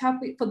catch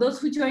up with, for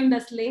those who joined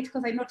us late,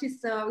 because I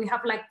noticed we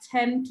have like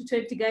 10 to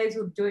 20 guys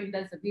who joined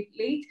us a bit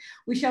late.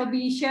 We shall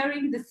be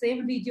sharing the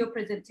same video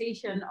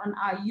presentation on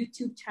our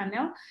YouTube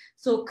channel.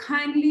 So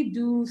kindly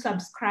do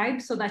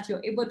subscribe so that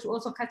you're able to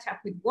also catch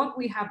up with what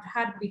we have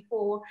had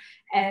before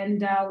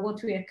and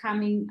what's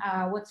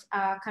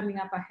coming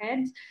up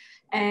ahead.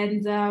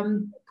 And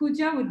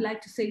Pooja would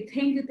like to say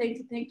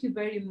thank you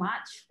very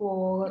much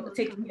for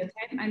taking your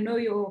time. I know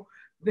you're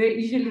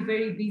usually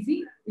very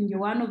busy and you're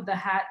one of the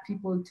hard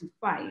people to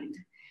find.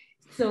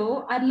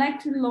 So I'd like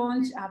to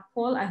launch a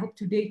poll. I hope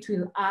today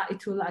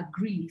it will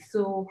agree.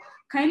 So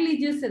kindly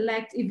just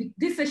select, if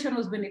this session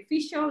was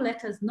beneficial,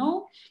 let us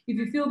know. If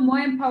you feel more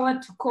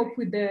empowered to cope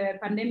with the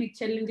pandemic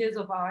challenges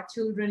of our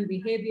children's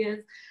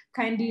behaviors,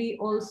 kindly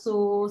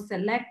also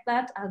select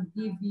that. I'll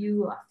give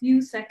you a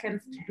few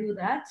seconds to do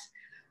that.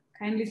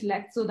 Kindly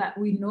select so that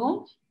we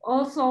know.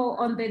 Also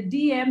on the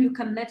DM, you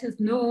can let us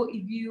know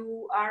if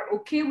you are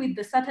okay with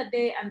the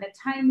Saturday and the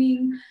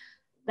timing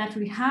that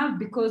we have,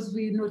 because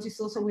we notice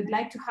also we'd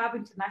like to have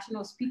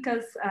international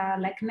speakers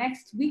like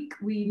next week.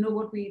 We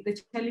know the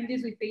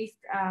challenges we faced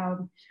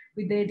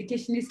with the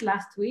educationists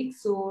last week.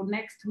 So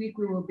next week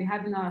we will be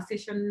having our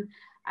session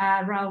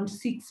around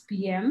 6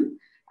 p.m.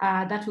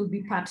 That will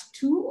be part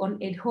 2 on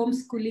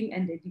homeschooling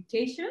and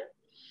education.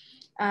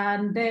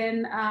 And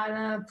then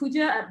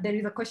Pooja, there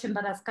is a question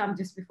that has come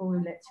just before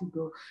we let you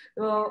go.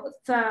 So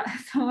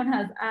someone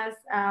has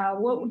asked,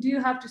 what do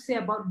you have to say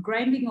about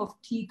grinding of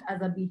teeth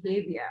as a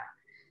behavior?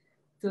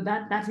 So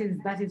that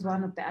is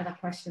one of the other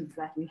questions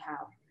that we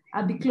have.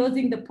 I'll be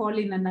closing the poll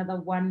in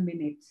another 1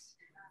 minute.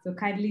 So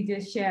kindly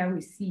just share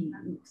we see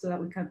so that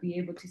we can be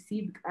able to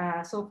see.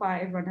 So far,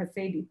 everyone has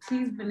said it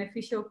is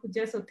beneficial,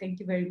 Pooja, so thank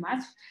you very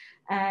much.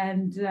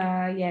 And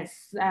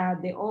yes,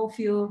 they all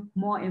feel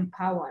more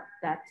empowered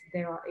that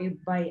they are able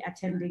by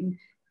attending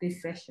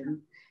this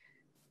session.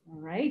 All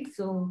right,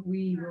 so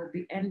we will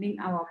be ending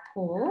our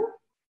poll,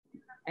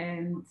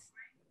 and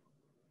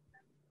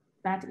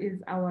that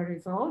is our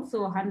result. So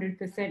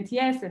 100%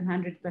 yes and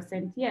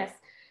 100% yes.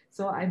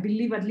 So I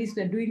believe at least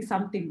we're doing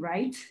something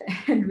right,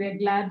 and we're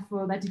glad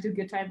for that you took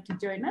your time to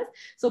join us.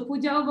 So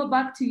Pooja, over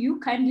back to you.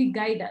 Kindly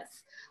guide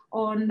us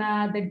on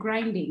the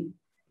grinding.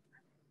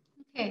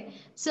 Okay,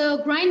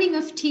 so grinding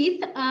of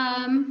teeth,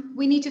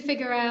 we need to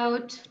figure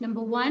out,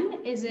 number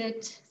one, is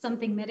it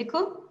something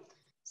medical?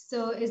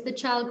 So is the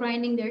child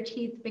grinding their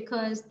teeth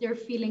because they're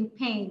feeling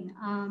pain?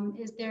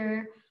 Is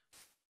there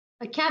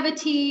a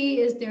cavity?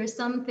 Is there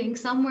something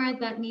somewhere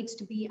that needs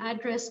to be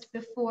addressed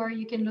before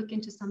you can look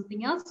into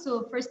something else?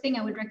 So first thing,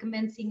 I would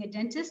recommend seeing a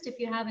dentist if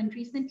you haven't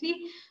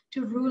recently,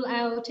 to rule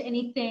out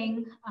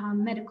anything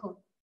medical.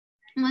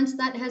 Once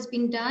that has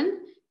been done,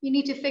 you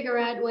need to figure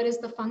out what is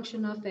the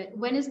function of it.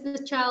 When is the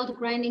child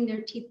grinding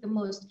their teeth the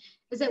most?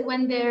 Is it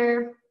when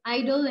they're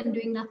idle and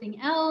doing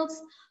nothing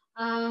else?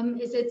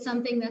 Is it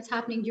something that's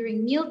happening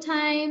during meal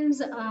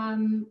times?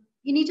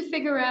 You need to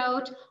figure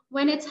out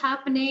when it's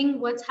happening,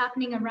 what's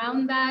happening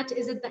around that.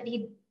 Is it that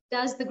he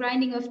does the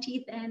grinding of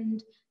teeth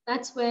and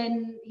that's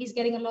when he's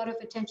getting a lot of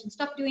attention?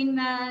 Stop doing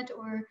that.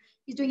 Or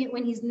he's doing it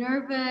when he's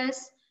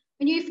nervous.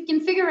 When you can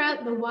figure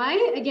out the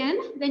why, again,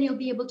 then you'll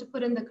be able to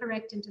put in the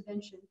correct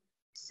intervention.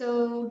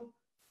 So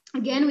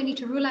again, we need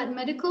to rule out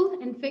medical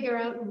and figure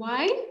out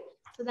why,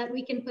 so that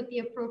we can put the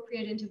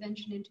appropriate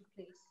intervention into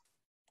place.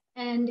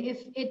 And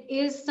if it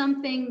is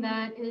something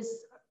that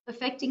is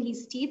affecting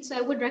his teeth, so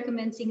I would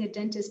recommend seeing a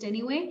dentist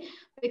anyway,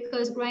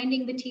 because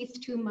grinding the teeth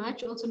too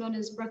much, also known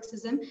as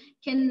bruxism,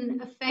 can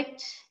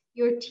affect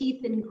your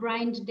teeth and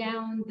grind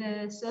down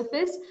the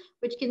surface,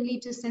 which can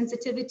lead to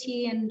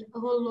sensitivity and a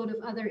whole load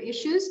of other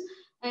issues.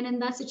 And in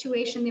that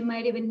situation, they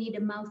might even need a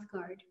mouth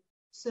guard.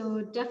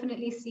 So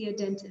definitely see a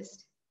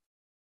dentist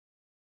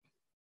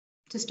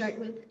to start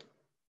with.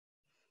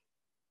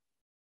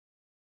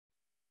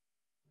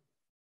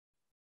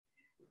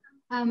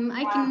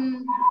 I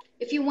can,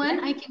 if you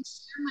want, I can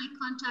share my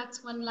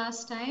contacts one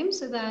last time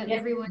so that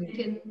everyone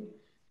can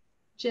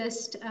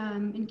just,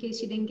 in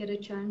case you didn't get a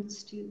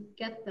chance to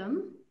get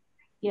them.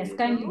 Yes,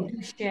 kindly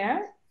do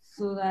share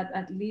so that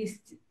at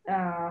least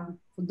for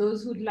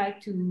those who'd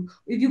like to,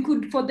 if you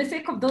could, for the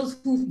sake of those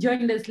who've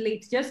joined us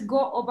late, just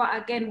go over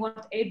again what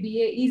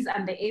ABA is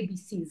and the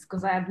ABCs,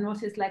 because I have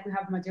noticed like we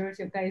have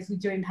majority of guys who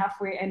joined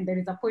halfway and there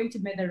is a point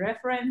you made a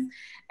reference,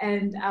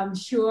 and I'm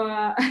sure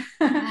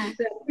there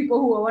are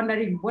people who are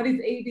wondering, what is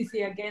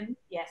ABC again?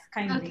 Yes,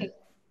 kindly. Okay,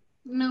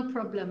 no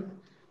problem.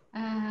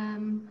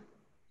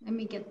 Let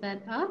me get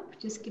that up.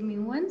 Just give me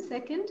 1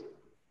 second.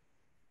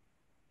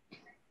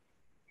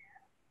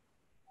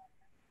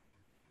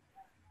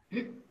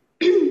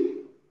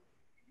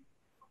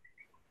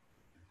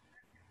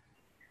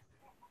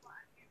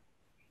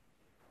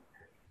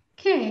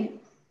 Okay,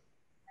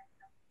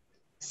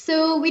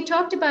 so we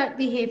talked about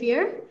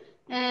behavior,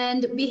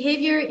 and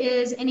behavior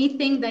is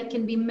anything that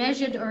can be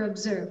measured or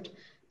observed.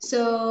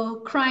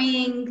 So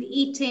crying,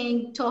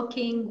 eating,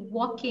 talking,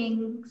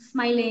 walking,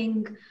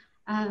 smiling,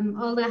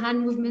 all the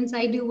hand movements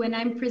I do when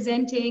I'm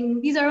presenting,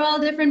 these are all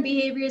different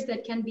behaviors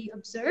that can be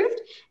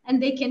observed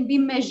and they can be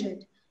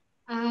measured.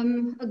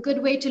 A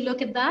good way to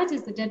look at that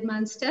is the dead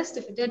man's test.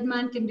 If a dead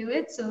man can do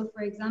it, so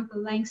for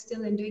example, lying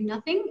still and doing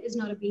nothing is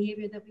not a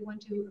behavior that we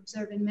want to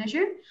observe and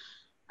measure.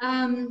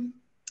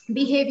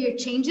 Behavior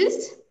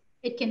changes.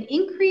 It can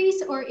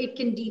increase or it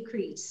can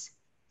decrease.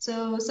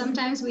 So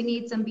sometimes we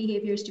need some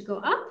behaviors to go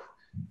up,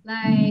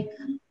 like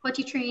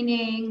potty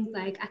training,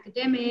 like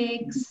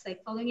academics,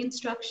 like following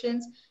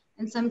instructions.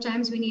 And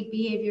sometimes we need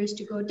behaviors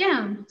to go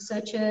down,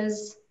 such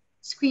as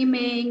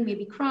screaming,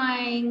 maybe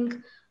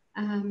crying,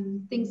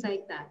 things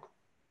like that.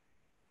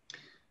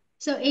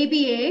 So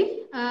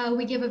ABA,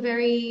 we give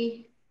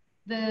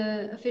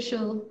the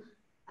official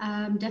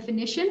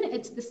definition.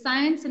 It's the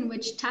science in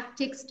which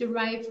tactics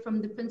derived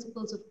from the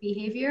principles of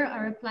behavior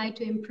are applied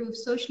to improve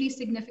socially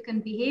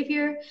significant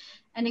behavior,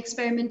 and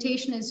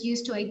experimentation is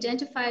used to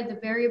identify the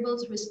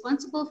variables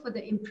responsible for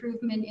the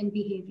improvement in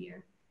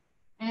behavior.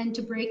 And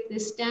to break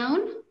this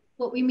down,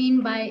 what we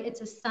mean by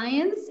it's a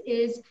science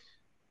is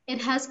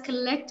it has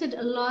collected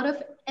a lot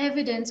of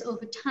evidence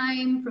over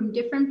time from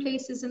different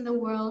places in the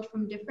world,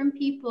 from different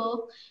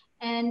people,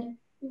 and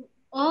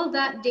all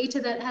that data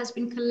that has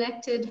been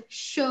collected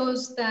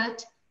shows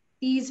that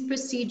these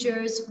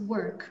procedures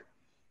work.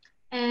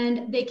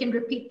 And they can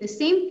repeat the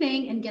same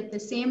thing and get the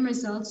same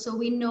results. So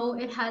we know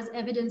it has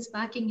evidence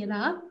backing it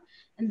up,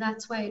 and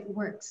that's why it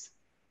works.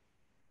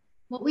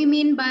 What we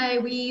mean by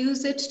we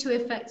use it to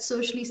affect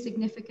socially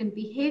significant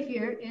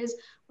behavior is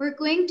we're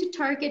going to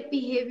target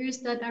behaviors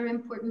that are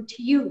important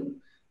to you.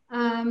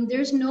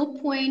 There's no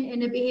point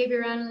in a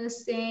behavior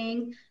analyst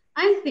saying,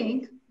 I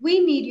think we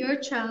need your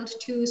child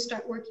to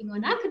start working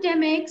on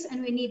academics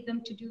and we need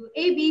them to do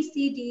A, B,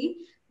 C,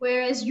 D,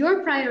 whereas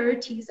your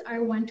priorities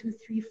are 1, 2,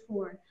 3,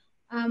 4.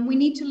 We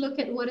need to look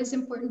at what is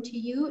important to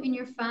you in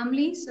your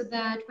family so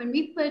that when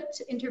we put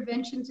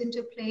interventions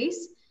into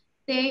place,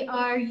 they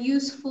are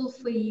useful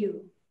for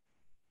you.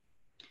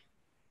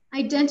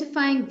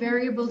 Identifying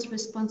variables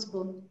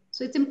responsible.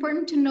 So it's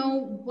important to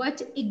know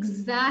what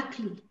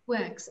exactly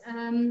works.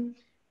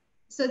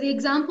 So the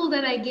example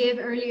that I gave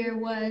earlier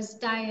was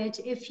diet.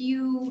 If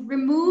you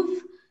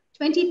remove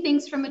 20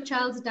 things from a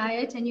child's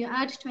diet and you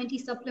add 20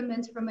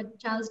 supplements from a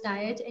child's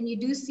diet and you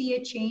do see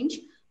a change,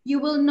 you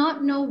will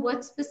not know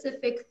what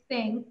specific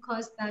thing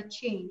caused that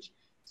change.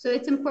 So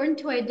it's important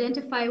to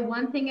identify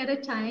one thing at a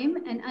time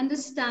and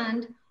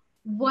understand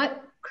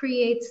what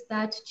creates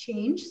that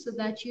change so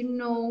that you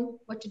know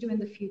what to do in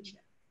the future.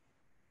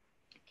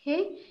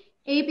 Okay,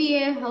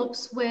 ABA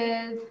helps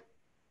with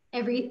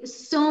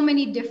so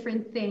many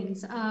different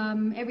things,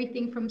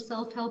 everything from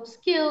self-help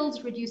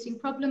skills, reducing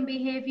problem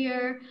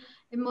behavior,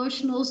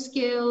 emotional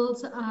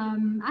skills,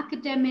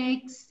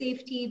 academics,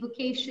 safety,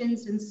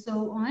 vocations, and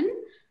so on.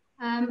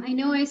 I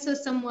know I saw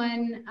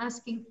someone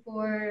asking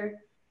for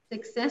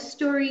success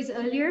stories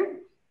earlier.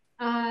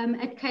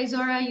 At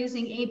Kaizora,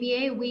 using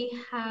ABA, we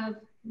have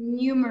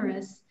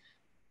numerous,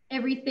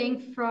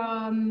 everything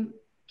from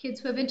kids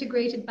who have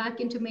integrated back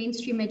into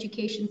mainstream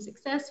education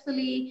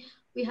successfully.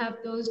 We have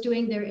those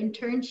doing their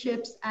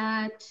internships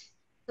at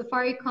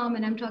Safaricom,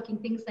 and I'm talking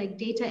things like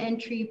data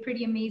entry,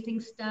 pretty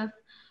amazing stuff.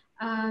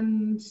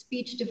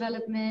 Speech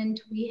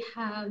development. We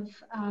have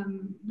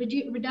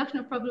reduction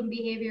of problem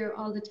behavior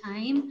all the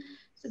time.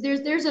 So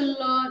there's a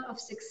lot of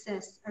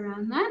success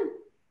around that.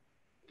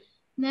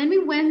 And then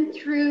we went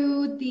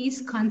through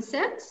these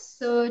concepts.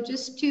 So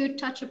just to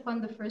touch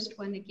upon the first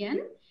one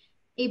again,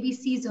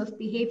 ABCs of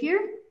behavior.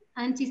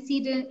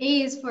 Antecedent,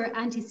 A is for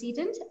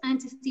antecedent.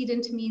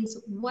 Antecedent means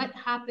what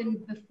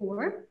happened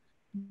before.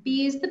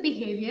 B is the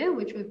behavior,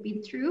 which we've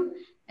been through.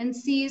 And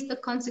C is the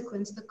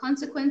consequence. The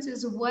consequence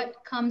is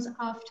what comes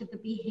after the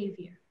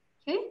behavior,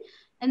 okay?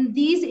 And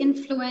these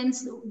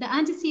influence, the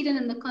antecedent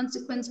and the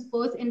consequence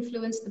both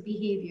influence the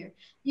behavior.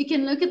 You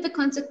can look at the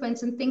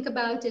consequence and think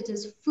about it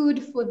as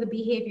food for the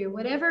behavior.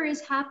 Whatever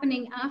is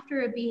happening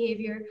after a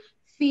behavior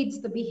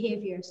feeds the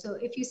behavior. So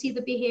if you see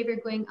the behavior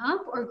going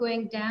up or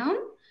going down,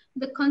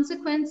 the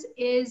consequence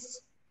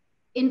is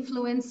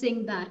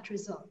influencing that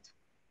result,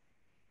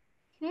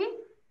 okay?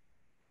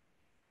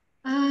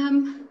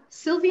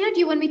 Sylvia, do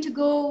you want me to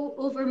go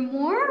over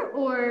more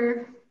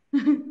or?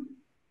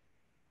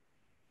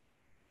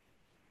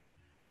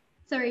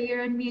 Sorry,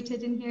 you're unmuted,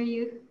 didn't hear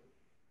you.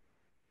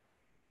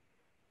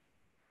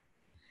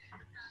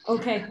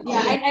 Okay,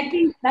 yeah, I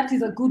think that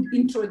is a good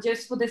intro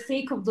just for the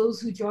sake of those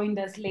who joined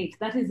us late.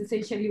 That is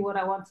essentially what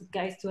I wanted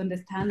guys to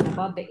understand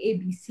about the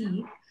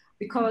ABC,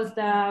 because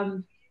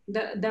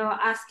they were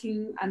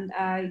asking and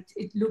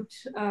it looked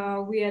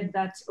weird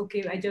that,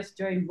 okay, I just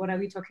joined, what are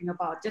we talking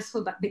about? Just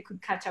so that they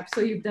could catch up.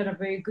 So you've done a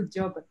very good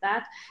job at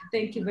that.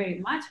 Thank you very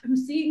much. I'm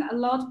seeing a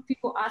lot of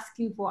people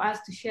asking for us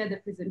to share the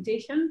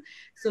presentation.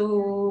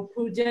 So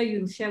Pooja,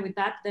 you'll share with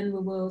that, then we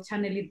will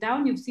channel it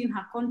down. You've seen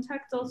her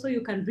contact also.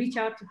 You can reach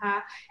out to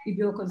her if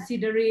you're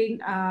considering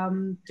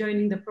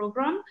joining the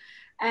program.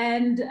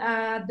 And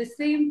at the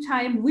same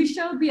time, we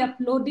shall be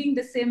uploading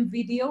the same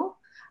video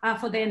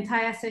for the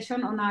entire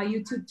session on our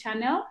YouTube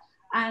channel.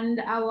 And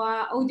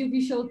our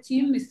audiovisual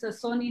team, Mr.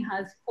 Sony,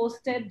 has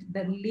posted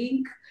the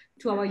link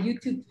to our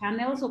YouTube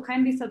channel. So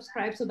kindly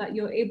subscribe so that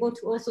you're able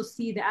to also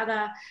see the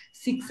other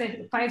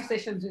 5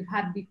 sessions we've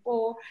had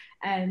before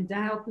and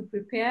help you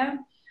prepare.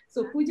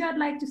 So Pooja, I'd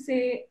like to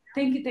say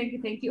thank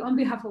you on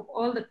behalf of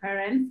all the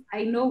parents.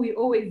 I know we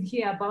always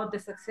hear about the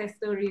success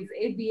stories.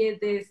 ABA,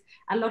 there's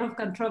a lot of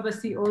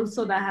controversy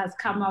also that has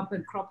come up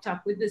and cropped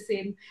up with the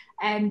same.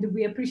 And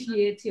we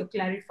appreciate your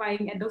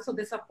clarifying and also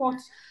the support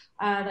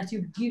that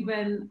you've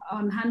given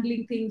on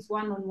handling things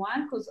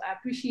one-on-one, because I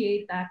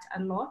appreciate that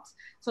a lot,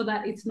 so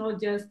that it's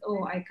not just,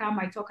 oh, I come,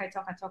 I talk,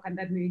 and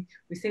then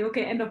we say,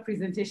 okay, end of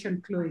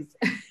presentation, close.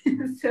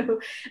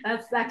 So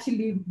that's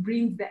actually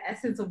brings the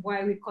essence of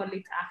why we call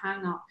it a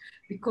hangout,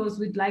 because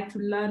we'd like to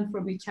learn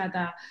from each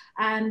other.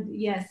 And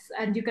yes,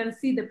 and you can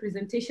see the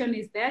presentation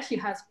is there. She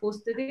has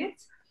posted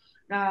it.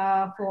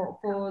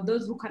 For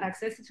those who can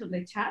access it on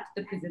the chat,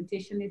 the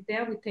presentation is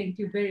there. We thank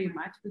you very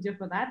much, Pooja,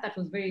 for that. That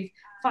was very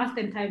fast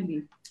and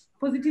timely.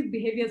 Positive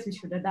behaviors we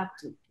should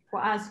adapt to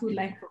for us who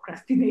like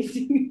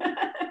procrastinating.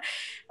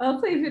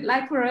 Also, if you'd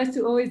like for us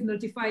to always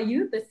notify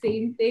you, the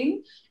same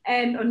thing.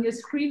 And on your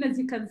screen, as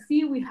you can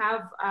see, we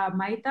have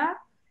Maita,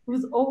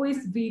 who's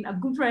always been a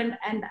good friend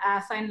and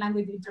a sign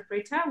language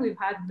interpreter. We've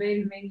had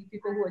very many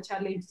people who are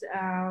challenged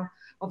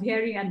of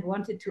hearing and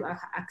wanted to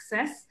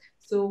access.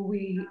 So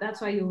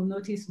that's why you'll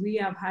notice we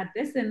have had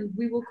this and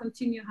we will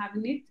continue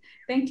having it.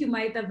 Thank you,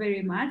 Maita,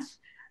 very much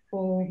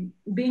for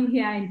being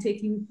here and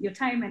taking your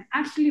time and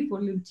actually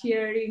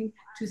volunteering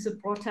to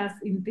support us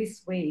in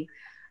this way,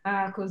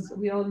 because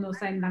we all know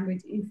sign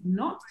language is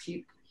not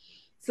cheap.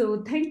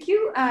 So thank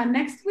you.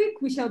 Next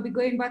week, we shall be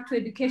going back to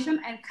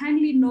education, and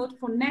kindly note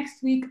for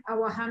next week,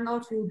 our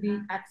hangout will be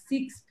at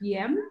 6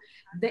 p.m.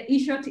 The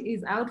e-shot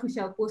is out. We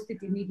shall post it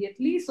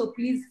immediately. So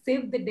please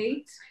save the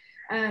date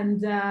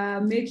and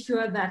make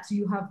sure that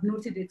you have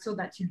noted it so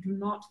that you do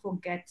not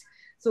forget.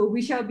 So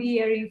we shall be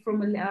hearing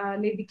from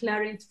Lady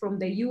Clarence from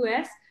the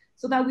US,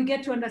 so that we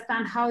get to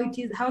understand how it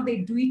is, how they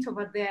do it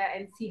over there,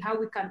 and see how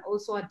we can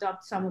also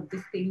adopt some of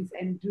these things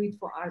and do it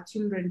for our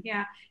children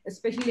here,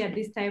 especially at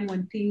this time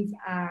when things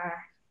are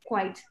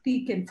quite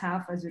thick and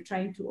tough as we're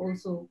trying to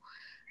also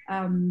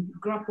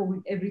grapple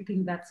with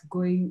everything that's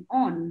going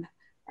on.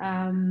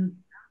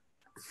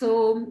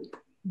 So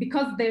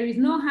because there is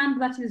no hand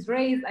that is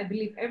raised, I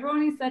believe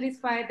everyone is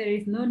satisfied. There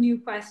is no new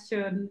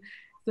question.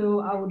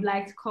 So I would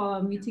like to call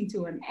our meeting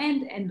to an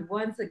end and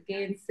once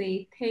again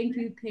say thank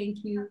you,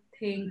 thank you,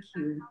 thank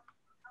you.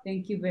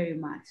 Thank you very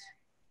much,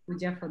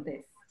 Pooja, for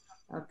this.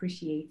 I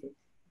appreciate it.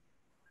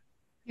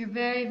 You're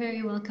very,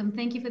 very welcome.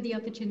 Thank you for the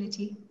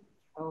opportunity.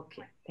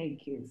 Okay,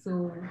 thank you.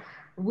 So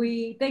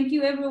we thank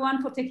you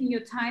everyone for taking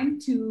your time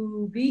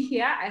to be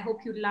here. I hope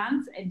you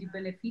learned and you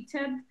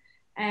benefited,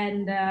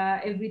 and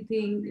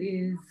everything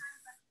is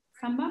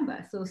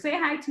sambamba. So say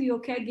hi to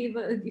your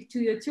caregiver, to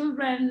your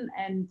children,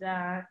 and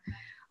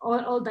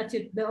all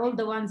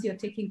the ones you're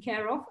taking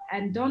care of.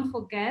 And don't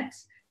forget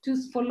to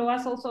follow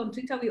us also on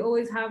Twitter. We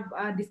always have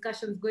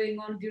discussions going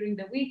on during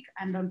the week,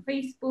 and on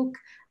Facebook,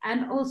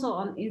 and also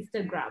on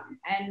Instagram.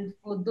 And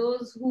for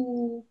those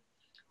who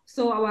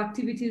saw our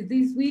activities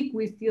this week,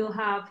 we still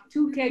have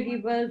 2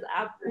 caregivers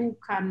up who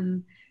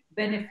can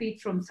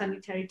benefit from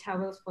sanitary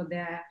towels for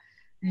their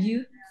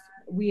youth.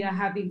 We are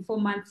having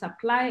 4-month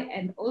supply,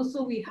 and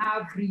also we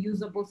have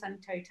reusable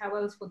sanitary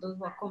towels for those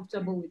who are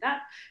comfortable with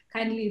that.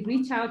 Kindly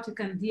reach out. You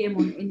can DM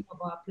on any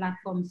of our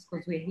platforms,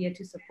 because we're here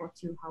to support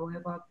you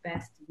however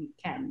best we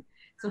can.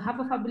 So have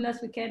a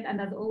fabulous weekend,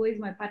 and as always,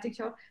 my parting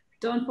shot,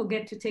 don't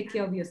forget to take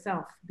care of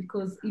yourself,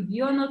 because if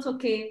you're not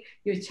okay,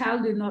 your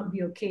child will not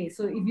be okay.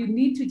 So if you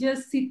need to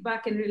just sit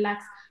back and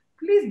relax,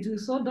 please do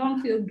so.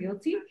 Don't feel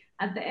guilty.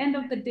 At the end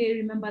of the day,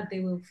 remember,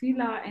 they will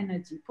feel our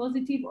energy,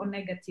 positive or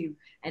negative.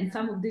 And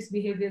some of these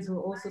behaviors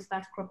will also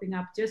start cropping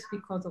up just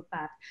because of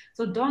that.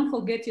 So don't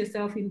forget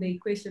yourself in the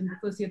equation,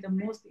 because you're the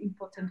most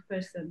important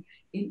person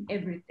in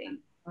everything.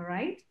 All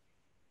right?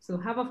 So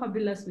have a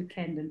fabulous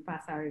weekend, and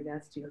pass our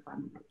regards to your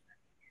family.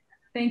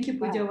 Thank you,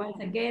 Pooja, once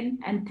again.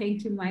 And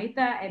thank you,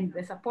 Maita, and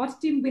the support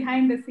team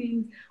behind the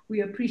scenes.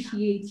 We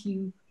appreciate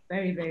you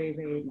very, very,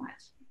 very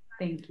much.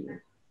 Thank you.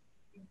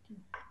 Thank you.